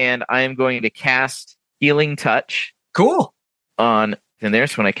ahead and I'm going to cast Healing Touch. Cool. And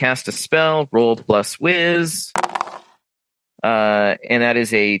there's when I cast a spell, roll plus whiz. And that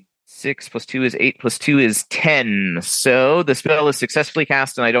is a 6 plus 2 is 8 plus 2 is 10. So the spell is successfully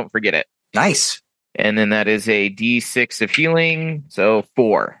cast and I don't forget it. Nice. And then that is a D6 of healing. So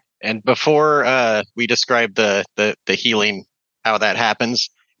 4. And before we describe the healing, how that happens,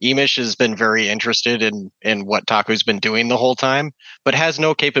 Emish has been very interested in what Taku's been doing the whole time, but has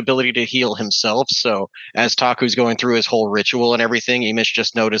no capability to heal himself. So as Taku's going through his whole ritual and everything, Emish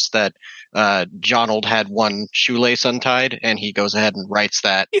just noticed that Jonald had one shoelace untied, and he goes ahead and writes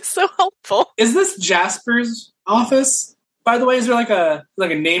that. He's so helpful. Is this Jasper's office? By the way, is there like a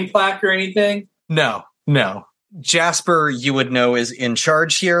name plaque or anything? No. Jasper, you would know, is in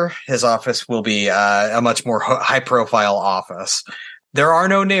charge here. His office will be a much more high-profile office. There are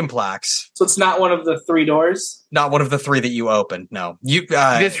no name plaques. So it's not one of the 3 doors? Not one of the 3 that you opened, no.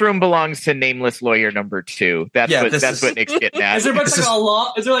 This room belongs to Nameless Lawyer number 2. That's what Nick's getting at. Is there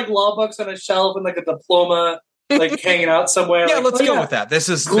like law books on a shelf and like a diploma like hanging out somewhere? Yeah, like, let's go with that. This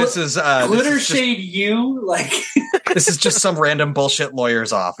is Glitter Shade U, like this is just some random bullshit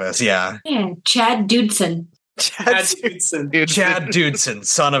lawyer's office, yeah. And Chad Dudson. Chad Dudson. Chad Dudson,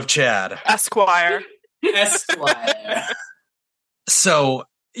 son of Chad. Esquire. Esquire. So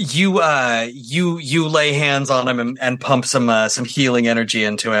you lay hands on him and pump some healing energy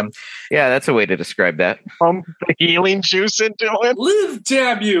into him. Yeah, that's a way to describe that. Pump the healing juice into it. Live,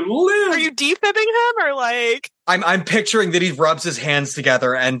 damn you, live! Are you defibbing him or like? I'm picturing that he rubs his hands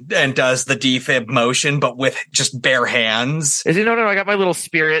together and does the defib motion, but with just bare hands. Is it? No, I got my little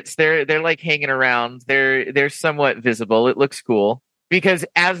spirits. They're like hanging around. They're somewhat visible. It looks cool because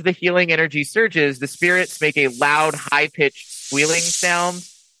as the healing energy surges, the spirits make a loud, high-pitched squealing sound.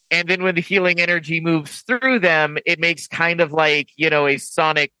 And then when the healing energy moves through them, it makes kind of like, a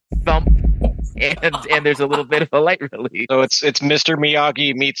sonic thump. And there's a little bit of a light release. So it's Mr.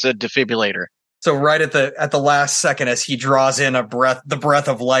 Miyagi meets a defibrillator. So right at the last second, as he draws in the breath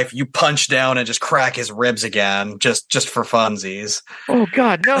of life, you punch down and just crack his ribs again, just for funsies. Oh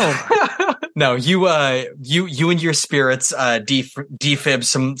God, no! No, you and your spirits defib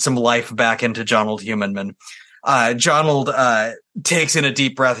some life back into Jonald Humanman. Jonald takes in a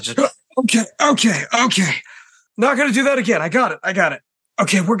deep breath and just okay. Not gonna do that again. I got it.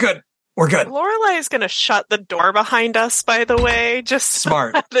 Okay, we're good. Lorelai is going to shut the door behind us, by the way. Just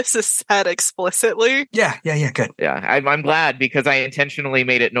smart. So this is said explicitly. Yeah, good. Yeah, I'm glad because I intentionally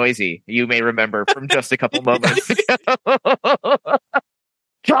made it noisy. You may remember from just a couple moments ago.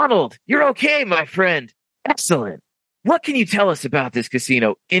 Donald, you're okay, my friend. Excellent. What can you tell us about this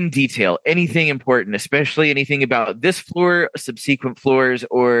casino in detail? Anything important, especially anything about this floor, subsequent floors,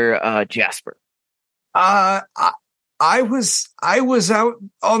 or Jasper? I was out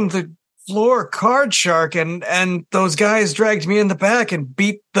on the floor, Card Shark, and those guys dragged me in the back and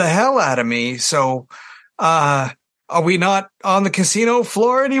beat the hell out of me. So, are we not on the casino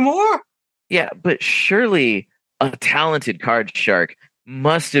floor anymore? Yeah, but surely a talented Card Shark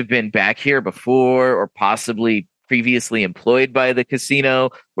must have been back here before, or possibly previously employed by the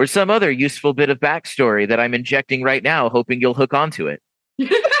casino, or some other useful bit of backstory that I'm injecting right now, hoping you'll hook onto it.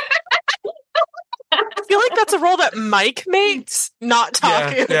 I feel like that's a role that Mike makes, not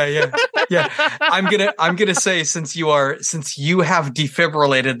talking. Yeah. I'm gonna say since you have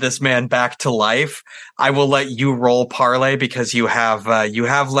defibrillated this man back to life, I will let you roll parlay because you have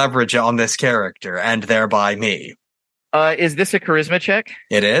leverage on this character and thereby me. Is this a charisma check?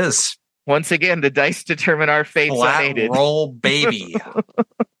 It is. Once again, the dice determine our fates unaided. Roll, baby.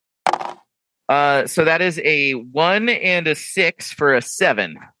 So that is a 1 and a 6 for a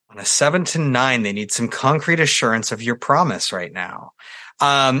 7. On a 7 to 9, they need some concrete assurance of your promise right now.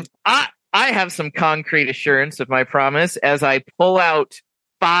 I have some concrete assurance of my promise as I pull out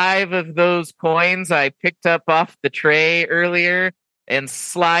 5 of those coins I picked up off the tray earlier and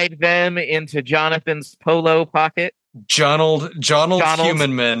slide them into Jonathan's polo pocket. Jonald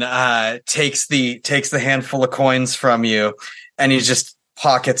Humanman takes the handful of coins from you, and he just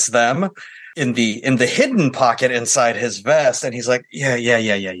pockets them in the hidden pocket inside his vest, and he's like, yeah.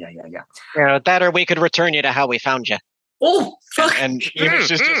 That or we could return you to how we found you. Oh, And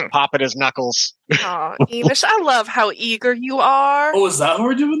Emish is just popping his knuckles. Oh, Emish, I love how eager you are. Oh, is that how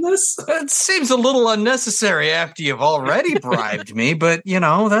we're doing this? It seems a little unnecessary after you've already bribed me, but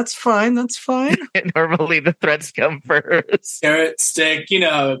that's fine. Normally the threats come first. Carrot, stick, you know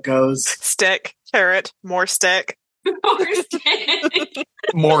how it goes. Stick, carrot, more stick.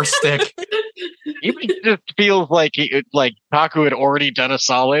 More stick. It just feels like Taku had already done a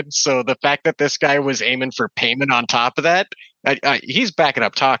solid, so the fact that this guy was aiming for payment on top of that, he's backing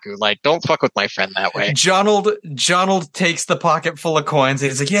up Taku. Like, don't fuck with my friend that way. Jonald takes the pocket full of coins, and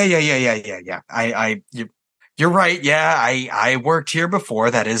he's like, yeah. You're right. Yeah, I worked here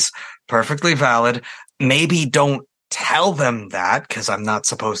before. That is perfectly valid. Maybe don't tell them that because I'm not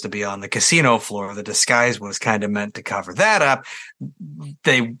supposed to be on the casino floor. The disguise was kind of meant to cover that up.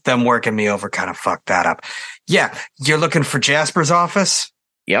 Them working me over kind of fucked that up. Yeah, you're looking for Jasper's office?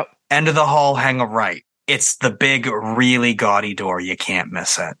 Yep. End of the hall, hang a right. It's the big, really gaudy door. You can't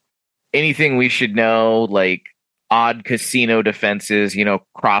miss it. Anything we should know, like odd casino defenses,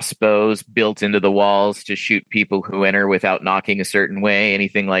 crossbows built into the walls to shoot people who enter without knocking a certain way,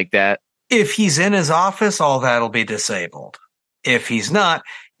 anything like that? If he's in his office, all that'll be disabled. If he's not,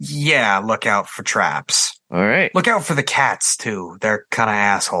 look out for traps. All right. Look out for the cats, too. They're kind of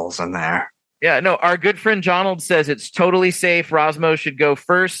assholes in there. Yeah, no, our good friend Jonald says it's totally safe. Rosmo should go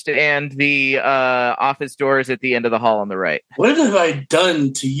first, and the office door is at the end of the hall on the right. What have I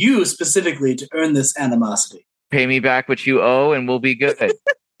done to you specifically to earn this animosity? Pay me back what you owe, and we'll be good.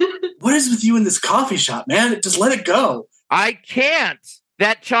 What is with you in this coffee shop, man? Just let it go. I can't.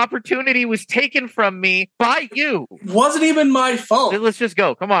 That opportunity was taken from me by you. Wasn't even my fault. Let's just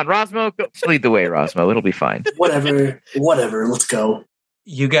go. Come on, Rosmo. Go. Lead the way, Rosmo. It'll be fine. Whatever. Let's go.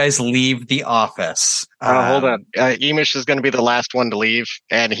 You guys leave the office. Hold on. Emish is going to be the last one to leave,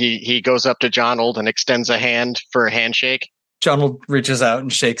 and he goes up to Jonold and extends a hand for a handshake. Jonold reaches out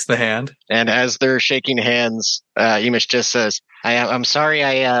and shakes the hand. And as they're shaking hands, Emish just says, I'm sorry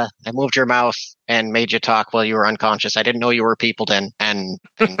I moved your mouth and made you talk while you were unconscious. I didn't know you were people then, and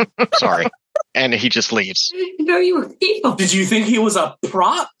sorry. And he just leaves. I didn't know you were people. Did you think he was a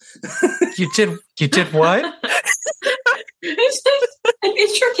prop? You did what? It's an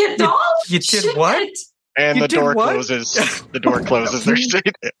intricate doll. You did what? And You the did door what? closes. The door closes. He's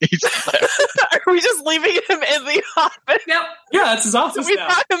left. Are we just leaving him in the office? Yep. Yeah, that's his office We now.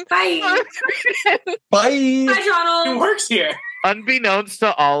 got him. Bye. Bye. Bye, He Donald. works here. Unbeknownst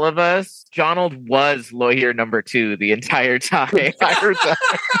to all of us, Jonold was lawyer number 2 the entire time. I heard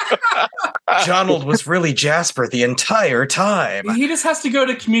that. Jonold was really Jasper the entire time. He just has to go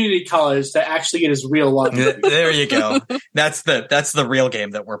to community college to actually get his real law degree. There you go. That's the real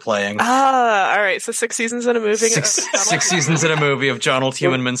game that we're playing. Ah, all right. So 6 seasons in a movie. Six seasons in a movie of Jonold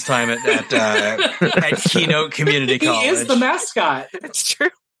Humanman's time at Keynote Community He College. is the mascot. It's true.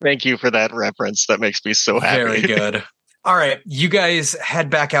 Thank you for that reference. That makes me so happy. Very good. All right, you guys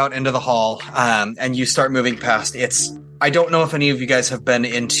head back out into the hall, and you start moving past. I don't know if any of you guys have been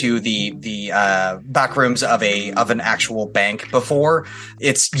into the back rooms of an actual bank before.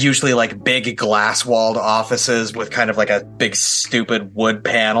 It's usually like big glass walled offices with kind of like a big stupid wood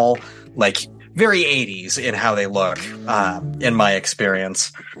panel, like very 80s in how they look, in my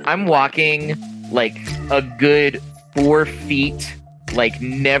experience. I'm walking like a good 4 feet, like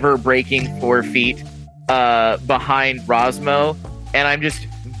never breaking 4 feet behind Rosmo, and I'm just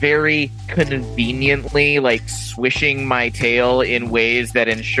very conveniently like swishing my tail in ways that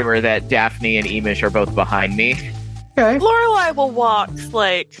ensure that Daphne and Emish are both behind me. Okay. Lorelai will walk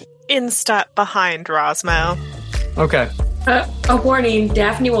like in step behind Rosmo. Okay. A warning,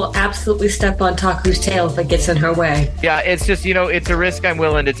 Daphne will absolutely step on Taku's tail if it gets in her way. Yeah, it's just, it's a risk I'm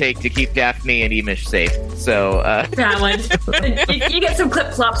willing to take to keep Daphne and Emish safe. So, That one. You get some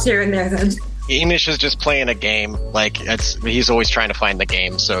clip-flops here and there then. Emish is just playing a game. Like he's always trying to find the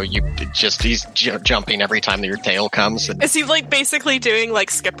game. So he's jumping every time that your tail comes. And, Is he like basically doing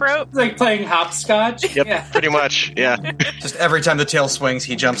like skip rope? It's like playing hopscotch. yep, Yeah. pretty much. Yeah, Just every time the tail swings,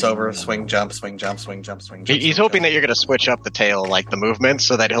 he jumps over, swing, jump, swing, jump, swing, jump, swing. Jump, he's swing, hoping jump. that you're going to switch up the tail, like the movements,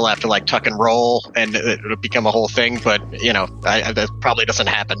 so that he'll have to like tuck and roll, and it'll become a whole thing. But that probably doesn't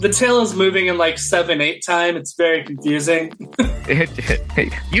happen. The tail is moving in like 7-8 time. It's very confusing.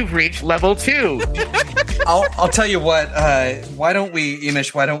 you've reached level 2. I'll tell you what. Why don't we,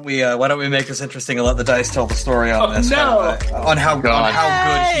 Emish? Why don't we make this interesting and let the dice tell the story on Oh, this? no. On how God.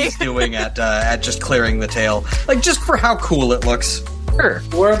 good Yay. he's doing at just clearing the tail, like just for how cool it looks. Sure.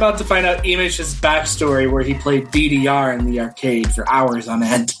 We're about to find out Emish's backstory where he played DDR in the arcade for hours on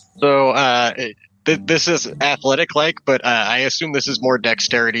end. So this is athletic-like, but I assume this is more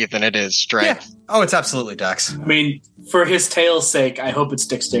dexterity than it is strength. Yeah. Oh, it's absolutely Dex. I mean, for his tail's sake, I hope it's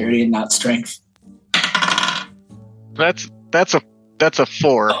dexterity and not strength. That's a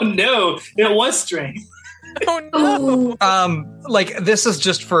 4. Oh no, it was strength. Oh no! Ooh. Like this is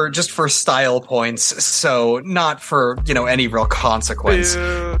just for style points, so not for any real consequence.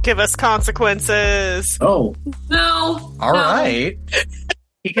 Boo. Give us consequences. Oh, No. All right.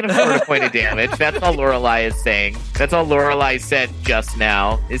 He can afford a point of damage. That's all Lorelai is saying. That's all Lorelai said just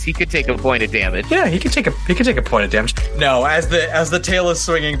now, is he could take a point of damage. Yeah, he could take a point of damage. No, as the tail is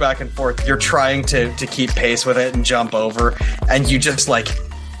swinging back and forth, you're trying to keep pace with it and jump over, and you just like.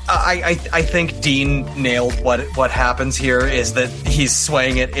 I think Dean nailed what happens here is that he's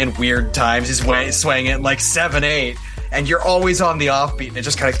swaying it in weird times. He's swaying it like 7-8, and you're always on the offbeat, and it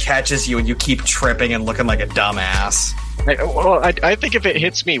just kind of catches you, and you keep tripping and looking like a dumbass. I think if it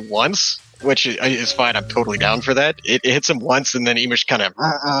hits me once, which is fine, I'm totally down for that. It hits him once, and then Emish kind of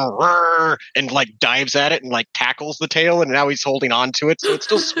and like dives at it and like tackles the tail, and now he's holding on to it, so it's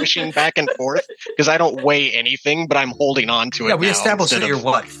still swishing back and forth because I don't weigh anything, but I'm holding on to it. Yeah, we now established that instead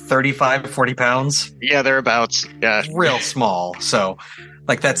you're of- 35 to 40 pounds? Yeah, thereabouts. Yeah, Real small. So,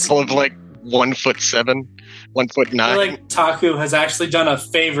 like, that's. full of like 1'7", 1'9". I feel like Taku has actually done a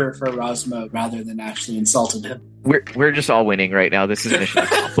favor for Rosmo rather than actually insulted him. We're just all winning right now. This is mission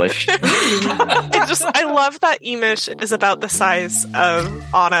accomplished. I love that Emish is about the size of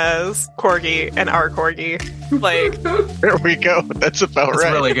Anna's corgi and our corgi. Like, There we go. That's about That's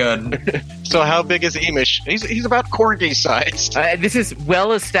right. really good. So how big is Emish? He's about corgi sized. This is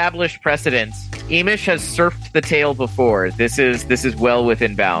well-established precedence. Emish has surfed the tail before. This is well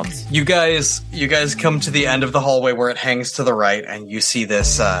within bounds. You guys come to the end of the hallway where it hangs to the right, and you see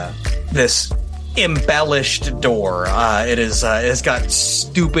this embellished door. It has got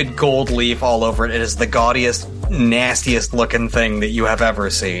stupid gold leaf all over it. It is the gaudiest, nastiest looking thing that you have ever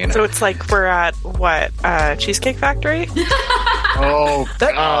seen. So it's like we're at what Cheesecake Factory? Oh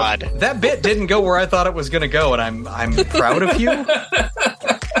God! That bit didn't go where I thought it was going to go, and I'm proud of you.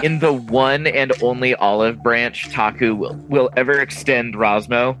 In the one and only olive branch Taku will ever extend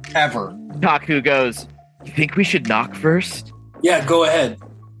Rosmo, Ever. Taku goes, "You think we should knock first?" Yeah, go ahead.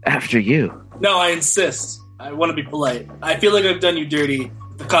 After you. No, I insist. I want to be polite. I feel like I've done you dirty,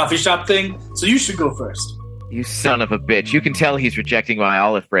 the coffee shop thing, so you should go first. You son of a bitch. You can tell he's rejecting my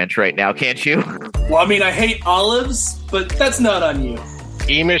olive branch right now, can't you? Well, I mean, I hate olives, but that's not on you.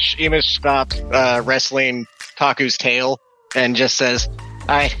 Emish stops wrestling Taku's tail and just says,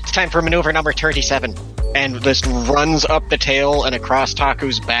 "All right, it's time for maneuver number 37." And just runs up the tail and across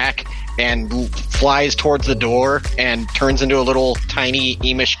Taku's back and flies towards the door and turns into a little tiny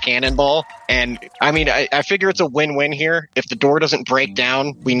Emish cannonball. And I mean, I figure it's a win-win here. If the door doesn't break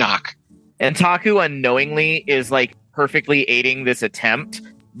down, we knock. And Taku unknowingly is like perfectly aiding this attempt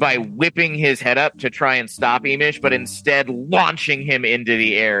by whipping his head up to try and stop Emish, but instead launching him into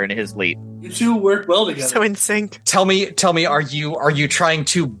the air in his leap. You two work well together. So in sync. Tell me, are you trying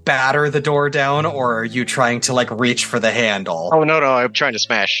to batter the door down, or are you trying to like reach for the handle? Oh, no, I'm trying to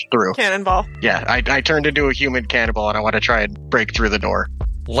smash through. Cannonball. Yeah, I turned into a human cannonball and I want to try and break through the door.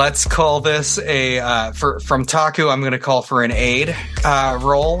 Let's call this from Taku. I'm going to call for an aid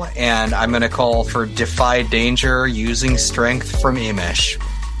roll, and I'm going to call for defy danger using strength from Emish.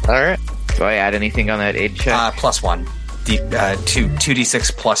 All right. Do I add anything on that aid check? +1.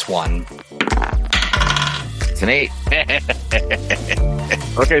 2d6 +1. It's an 8.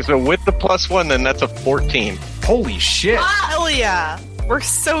 Okay, so with the +1, then that's a 14. Holy shit. Hell yeah. We're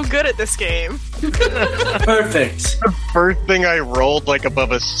so good at this game. Perfect. The first thing I rolled like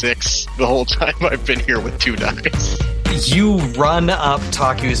above a 6 the whole time I've been here with 2 dice. You run up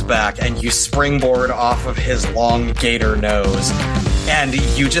Taku's back and you springboard off of his long gator nose, and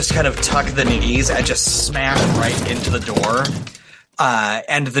you just kind of tuck the knees and just smash right into the door.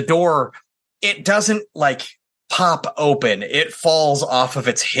 And the door, it doesn't like pop open. It falls off of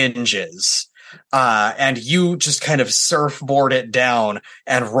its hinges. And you just kind of surfboard it down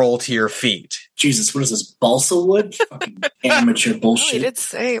and roll to your feet. Jesus, what is this, balsa wood? Fucking amateur Well, bullshit. he did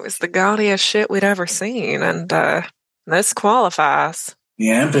say it was the gaudiest shit we'd ever seen, and this qualifies. The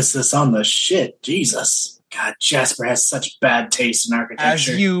emphasis on the shit. Jesus. God, Jasper has such bad taste in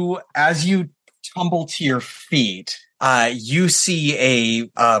architecture. As you tumble to your feet, you see a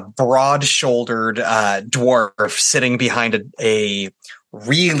broad-shouldered dwarf sitting behind a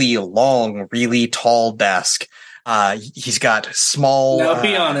really long, really tall desk. He's got small... Now,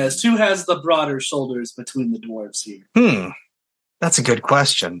 be honest. Who has the broader shoulders between the dwarves here? That's a good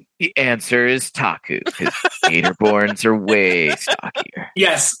question. The answer is Taku. His gatorborns are way stockier.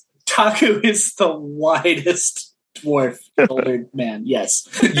 Yes, Taku is the widest dwarf-shouldered man. Yes.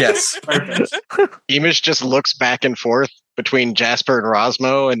 Yes. Perfect. Emish just looks back and forth between Jasper and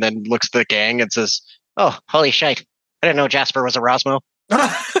Rosmo and then looks at the gang and says, "Oh, holy shite. I didn't know Jasper was a Rosmo." Do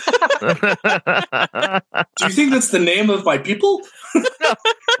you think that's the name of my people?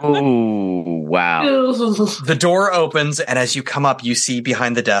 Ooh, wow. The door opens, and as you come up, you see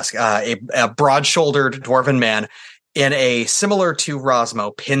behind the desk a broad-shouldered dwarven man in a similar to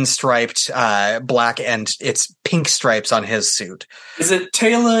Rosmo, pinstriped black, and it's pink stripes on his suit. Is it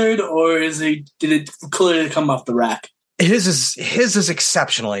tailored, or did it clearly come off the rack? His is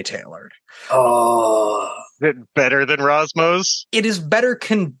exceptionally tailored. Oh. Is it better than Rosmo's? It is better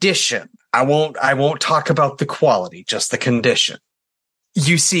condition. I won't talk about the quality, just the condition.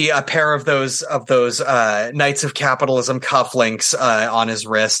 You see a pair of those Knights of Capitalism cufflinks on his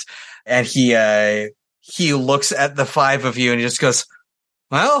wrist, and he looks at the 5 of you and he just goes,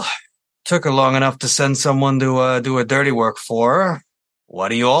 "Well, took her long enough to send someone to do a dirty work for her. What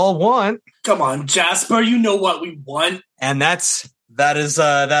do you all want?" Come on, Jasper, you know what we want. And that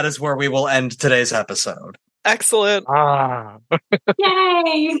is where we will end today's episode. Excellent.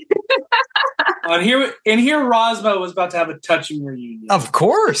 Yay! And here, Rosmo was about to have a touching reunion. Of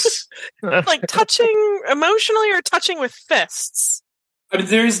course. Like touching emotionally or touching with fists? I mean,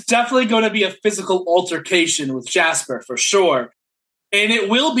 there's definitely going to be a physical altercation with Jasper, for sure. And it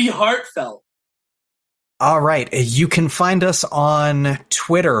will be heartfelt. All right. You can find us on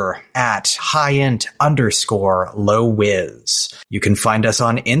Twitter at high_low_whiz. You can find us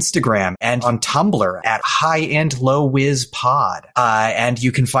on Instagram and on Tumblr at high_low_whiz_pod. And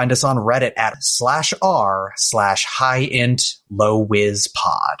you can find us on Reddit at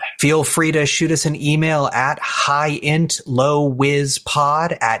 /r/high_low_whiz_pod. Feel free to shoot us an email at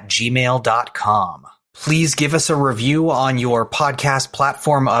highintlowwizpod@gmail.com. Please give us a review on your podcast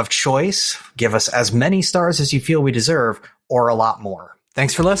platform of choice. Give us as many stars as you feel we deserve, or a lot more.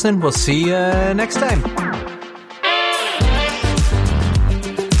 Thanks for listening. We'll see you next time.